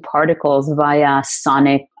levitating particles via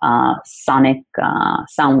sonic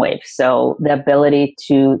sound waves. So the ability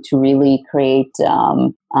to really create,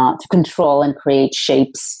 to control and create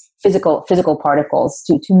shapes, physical particles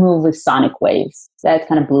to move with sonic waves. That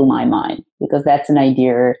kind of blew my mind, because that's an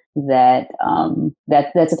idea that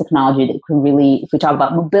that's a technology that can really, if we talk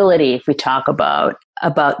about mobility, if we talk about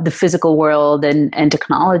the physical world and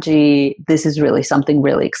technology, this is really something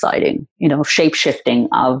really exciting. Shape shifting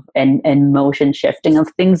and motion shifting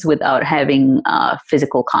of things without having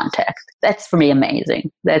physical contact. That's for me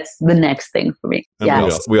amazing. That's the next thing for me.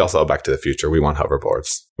 And we also have Back to the Future. We want hoverboards.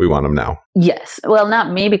 We want them now. Yes. Well,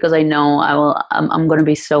 not me, because I know I'm going to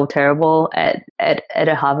be so terrible at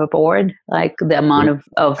a hoverboard. Like the amount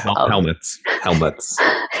of helmets.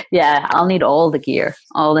 Yeah, I'll need all the gear,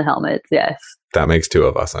 all the helmets. Yes. That makes two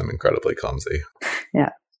of us. I'm incredibly clumsy.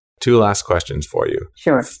 Yeah. 2 last questions for you.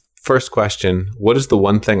 Sure. First question, what is the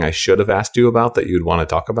one thing I should have asked you about that you'd want to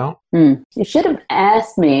talk about? You should have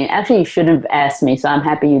asked me. Actually, you shouldn't have asked me, so I'm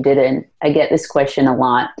happy you didn't. I get this question a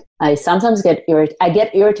lot. I sometimes get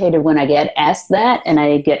irritated when I get asked that, and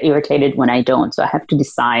I get irritated when I don't. So I have to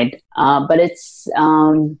decide. But it's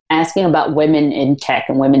asking about women in tech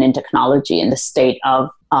and women in technology and the state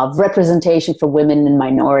of representation for women and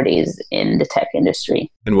minorities in the tech industry.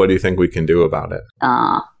 And what do you think we can do about it?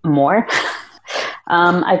 More.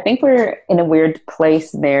 I think we're in a weird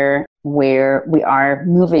place there where we are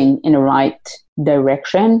moving in the right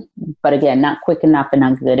direction, but again, not quick enough and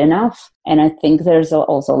not good enough. And I think there's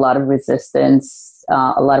also a lot of resistance,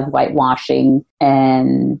 a lot of whitewashing,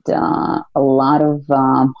 and a lot of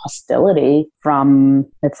hostility from,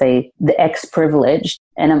 let's say, the ex-privileged.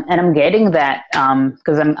 And I'm getting that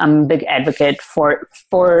because I'm a big advocate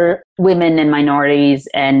for women and minorities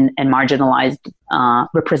and marginalized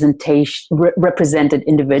represented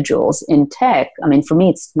individuals in tech. I mean, for me,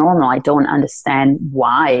 it's normal. I don't understand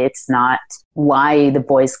why the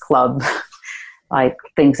boys club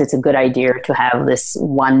thinks it's a good idea to have this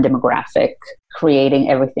one demographic creating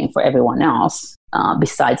everything for everyone else,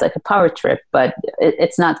 besides like a power trip. But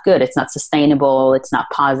it's not good. It's not sustainable. It's not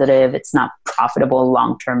positive. It's not profitable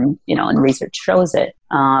long-term, and research shows it.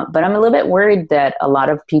 But I'm a little bit worried that a lot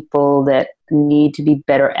of people that need to be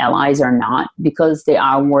better allies are not, because they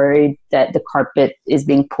are worried that the carpet is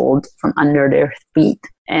being pulled from under their feet.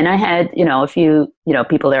 And I had, a few,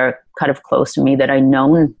 people that are kind of close to me that I've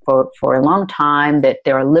known for a long time, that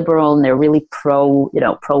they're liberal and they're really pro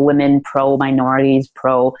women, pro minorities,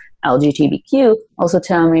 pro LGBTQ, also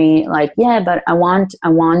tell me yeah, but I want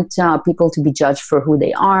people to be judged for who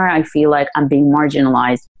they are. I feel like I'm being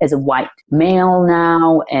marginalized as a white male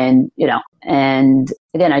now. And, and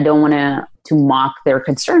again, I don't want to mock their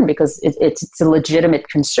concern, because it's a legitimate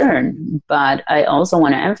concern. But I also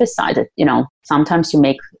want to emphasize that, sometimes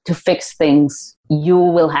to fix things, you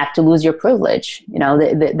will have to lose your privilege.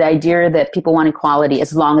 The idea that people want equality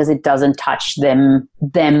as long as it doesn't touch them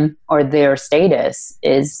or their status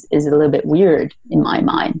is a little bit weird in my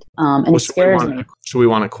mind. And it scares me. Should we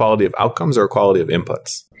want equality of outcomes or equality of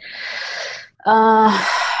inputs?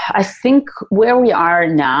 I think where we are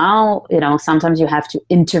now, sometimes you have to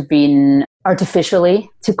intervene artificially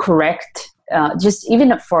to correct, just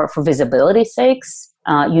even for visibility's sakes,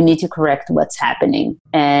 you need to correct what's happening.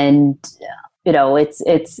 And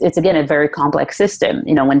it's again a very complex system.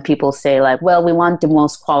 When people say well, we want the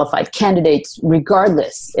most qualified candidates,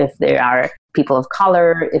 regardless if they are people of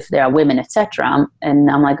color, if they are women, etc. And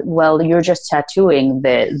I'm like, well, you're just tattooing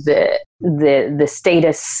the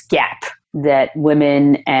status gap that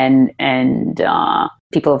women and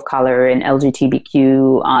people of color and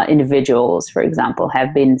LGBTQ individuals, for example,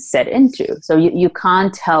 have been set into. So you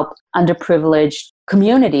can't help underprivileged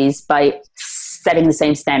communities by setting the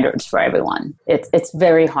same standards for everyone. It's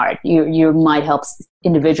very hard. You might help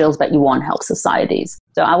individuals, but you won't help societies.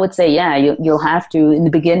 So I would say, yeah, you'll have to, in the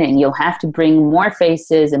beginning, you'll have to bring more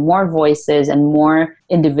faces and more voices and more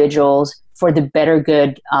individuals for the better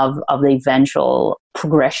good of the eventual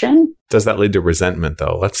progression. Does that lead to resentment,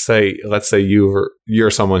 though? Let's say you're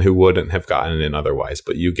someone who wouldn't have gotten in otherwise,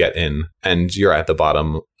 but you get in and you're at the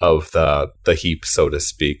bottom of the heap, so to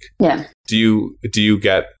speak. Yeah. Do you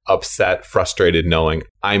get upset, frustrated, knowing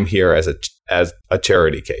I'm here as a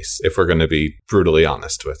charity case, if we're going to be brutally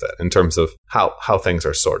honest with it, in terms of how things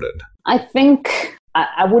are sorted? I think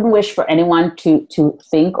I wouldn't wish for anyone to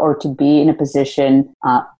think or to be in a position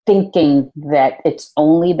thinking that it's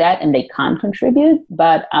only that and they can't contribute.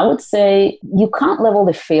 But I would say you can't level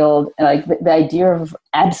the field. The idea of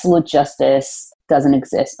absolute justice doesn't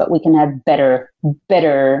exist, but we can have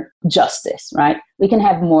better justice, right? We can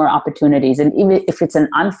have more opportunities. And even if it's an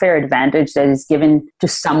unfair advantage that is given to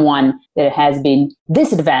someone that has been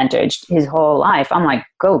disadvantaged his whole life, I'm like,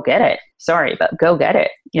 go get it. Sorry, but go get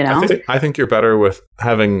it. I think you're better with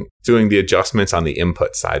doing the adjustments on the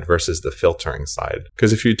input side versus the filtering side.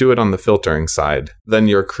 Because if you do it on the filtering side, then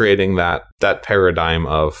you're creating that paradigm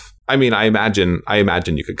of, I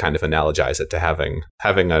imagine you could kind of analogize it to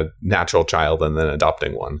having a natural child and then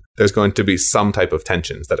adopting one. There's going to be some type of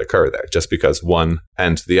tensions that occur there just because one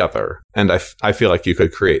and the other. And I feel like you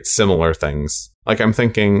could create similar things. I'm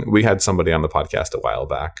thinking, we had somebody on the podcast a while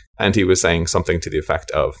back, and he was saying something to the effect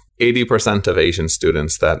of 80% of Asian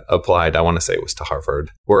students that applied, I want to say it was to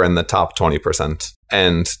Harvard, were in the top 20%.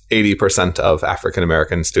 And 80% of African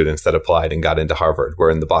American students that applied and got into Harvard were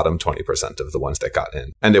in the bottom 20% of the ones that got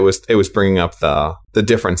in. And it was bringing up the the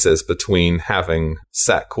differences between having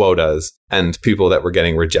set quotas and people that were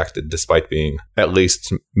getting rejected despite being at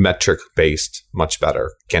least metric-based much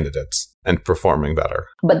better candidates and performing better.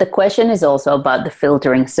 But the question is also about the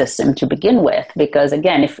filtering system to begin with, because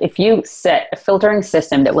again, if you set a filtering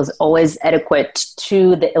system that was always adequate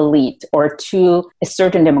to the elite or to a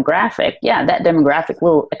certain demographic, yeah, that demographic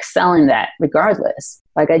will excel in that regardless.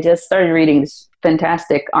 Like I just started reading this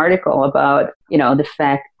fantastic article about, the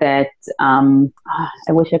fact that,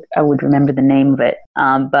 I wish I would remember the name of it,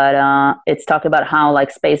 but it's talking about how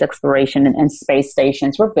like space exploration and space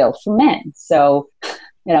stations were built for men. So,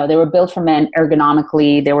 they were built for men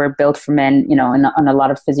ergonomically. They were built for men, on a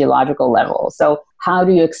lot of physiological levels. So how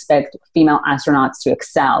do you expect female astronauts to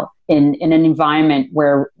excel in an environment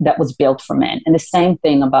where that was built for men? And the same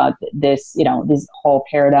thing about this, these whole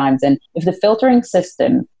paradigms. And if the filtering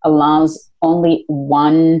system allows only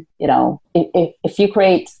one, if you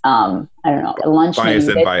create, a lunch bias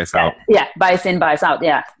in, bias out. Yeah, bias in, bias out.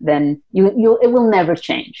 Yeah, then it will never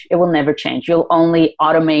change. It will never change. You'll only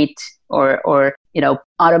automate or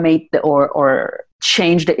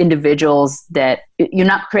change the individuals that you're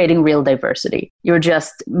not creating real diversity. You're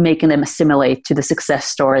just making them assimilate to the success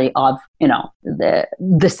story of,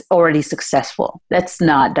 this already successful. That's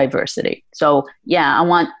not diversity. So yeah, I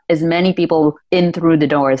want as many people in through the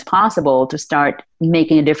door as possible to start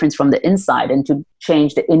making a difference from the inside and to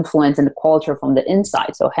change the influence and the culture from the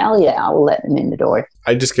inside. So hell yeah, I will let them in the door.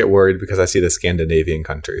 I just get worried because I see the Scandinavian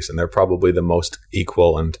countries and they're probably the most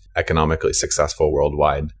equal and economically successful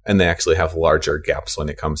worldwide. And they actually have larger gaps when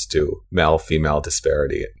it comes to male-female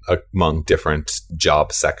disparity among different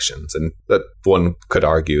job sections. And that one could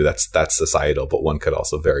argue that's societal, but one could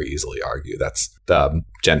also very easily argue that's the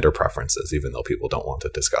gender preferences, even though people don't want to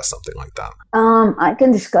discuss something like that. I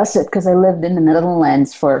can discuss it because I lived in the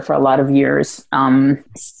Netherlands for a lot of years.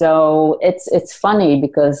 So it's funny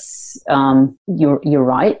because you're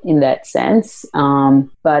right in that sense,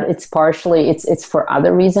 but it's partially it's for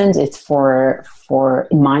other reasons. It's for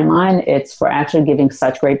in my mind, it's for actually giving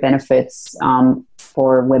such great benefits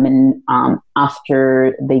for women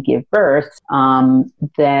after they give birth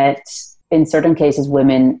that in certain cases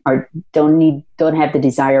women don't have the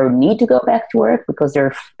desire or need to go back to work because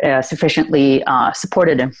they're sufficiently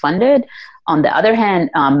supported and funded. On the other hand,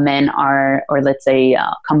 men are, or let's say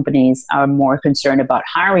companies are more concerned about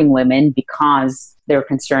hiring women because they're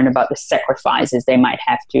concerned about the sacrifices they might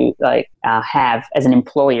have to have as an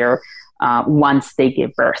employer once they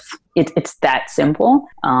give birth. It's that simple.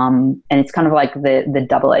 And it's kind of like the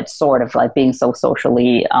double-edged sword of like being so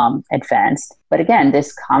socially advanced. But again,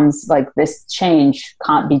 this change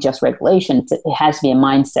can't be just regulation. It has to be a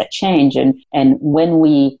mindset change. And when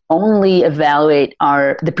we only evaluate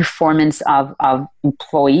the performance of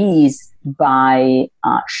employees by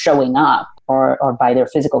showing up, or by their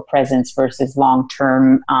physical presence versus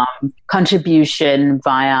long-term contribution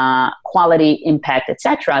via quality, impact,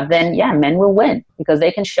 etc., then yeah, men will win because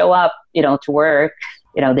they can show up, to work,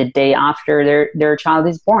 the day after their child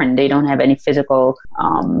is born. They don't have any physical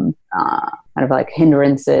kind of like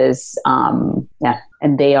hindrances.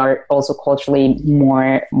 And they are also culturally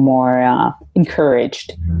more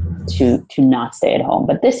encouraged to not stay at home.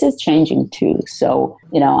 But this is changing too. So,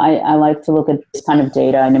 I like to look at this kind of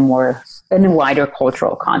data in a wider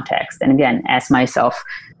cultural context. And again, ask myself,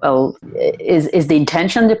 well, is the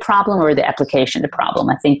intention the problem or the application the problem?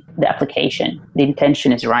 I think the application. The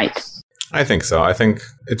intention is right. I think so. I think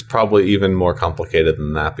it's probably even more complicated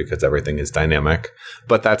than that because everything is dynamic.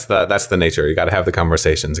 But that's the nature. You got to have the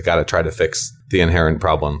conversations. You got to try to fix the inherent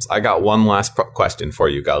problems. I got one last question for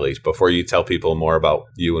you, Galit, before you tell people more about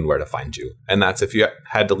you and where to find you. And that's if you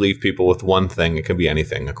had to leave people with one thing, it could be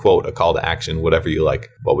anything, a quote, a call to action, whatever you like.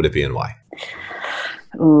 What would it be and why?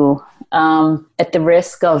 Ooh, at the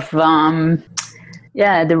risk of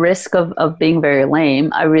being very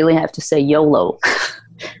lame, I really have to say YOLO.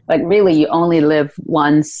 Like really, you only live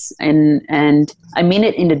once, and I mean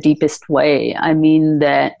it in the deepest way. I mean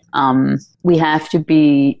that we have to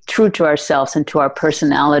be true to ourselves and to our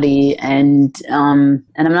personality, and I'm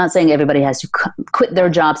not saying everybody has to quit their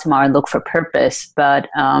job tomorrow and look for purpose, but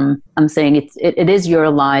I'm saying it is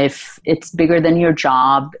your life. It's bigger than your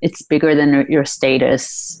job. It's bigger than your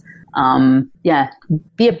status.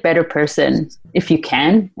 Be a better person if you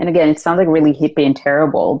can. And again, it sounds like really hippie and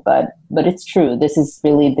terrible, but it's true. This is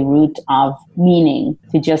really the root of meaning,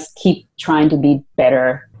 to just keep trying to be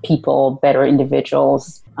better people, better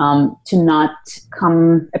individuals, to not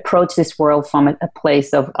approach this world from a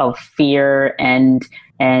place of fear and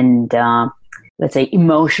let's say,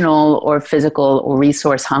 emotional or physical or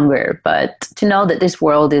resource hunger, but to know that this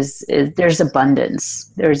world is there's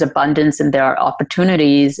abundance. There's abundance and there are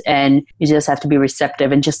opportunities, and you just have to be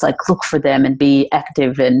receptive and just like look for them and be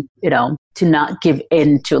active and, to not give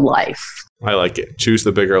in to life. I like it. Choose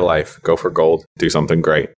the bigger life. Go for gold. Do something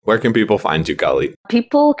great. Where can people find you, Galit?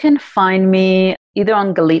 People can find me either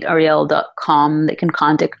on galitariel.com. They can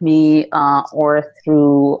contact me or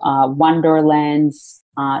through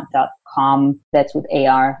Wondarlands.com. That's with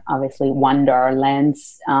AR, obviously,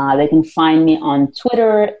 Wondarlands. They can find me on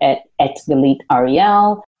Twitter at Galit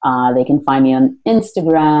Ariel. They can find me on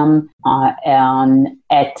Instagram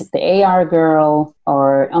at the AR Girl,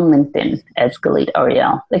 or on LinkedIn as Galit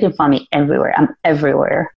Ariel. They can find me everywhere. I'm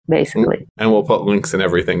everywhere, basically. And we'll put links and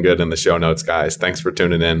everything good in the show notes, guys. Thanks for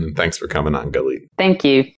tuning in, and thanks for coming on, Galit. Thank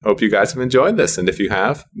you. Hope you guys have enjoyed this. And if you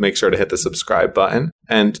have, make sure to hit the subscribe button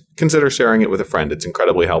and consider sharing it with a friend. It's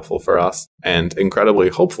incredibly helpful for us and incredibly,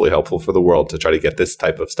 hopefully helpful for the world to try to get this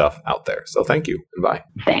type of stuff out there. So thank you and bye.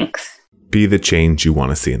 Thanks. Be the change you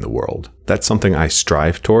want to see in the world. That's something I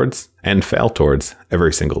strive towards and fail towards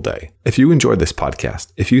every single day. If you enjoyed this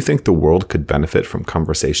podcast, if you think the world could benefit from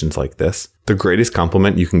conversations like this, the greatest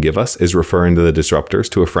compliment you can give us is referring to the Disruptors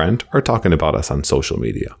to a friend or talking about us on social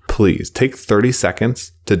media. Please take 30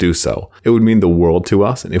 seconds to do so. It would mean the world to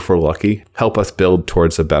us, and if we're lucky, help us build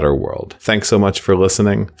towards a better world. Thanks so much for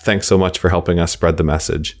listening. Thanks so much for helping us spread the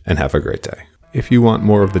message, and have a great day. If you want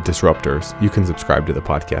more of the Disruptors, you can subscribe to the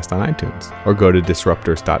podcast on iTunes or go to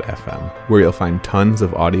disruptors.fm, where you'll find tons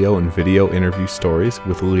of audio and video interview stories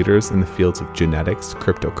with leaders in the fields of genetics,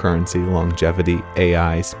 cryptocurrency, longevity,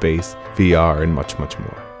 AI, space, VR, and much, much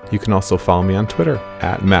more. You can also follow me on Twitter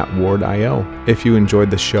at MattWardIO. If you enjoyed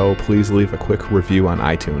the show, please leave a quick review on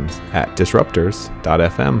iTunes at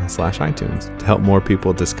disruptors.fm/iTunes to help more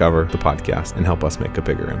people discover the podcast and help us make a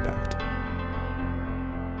bigger impact.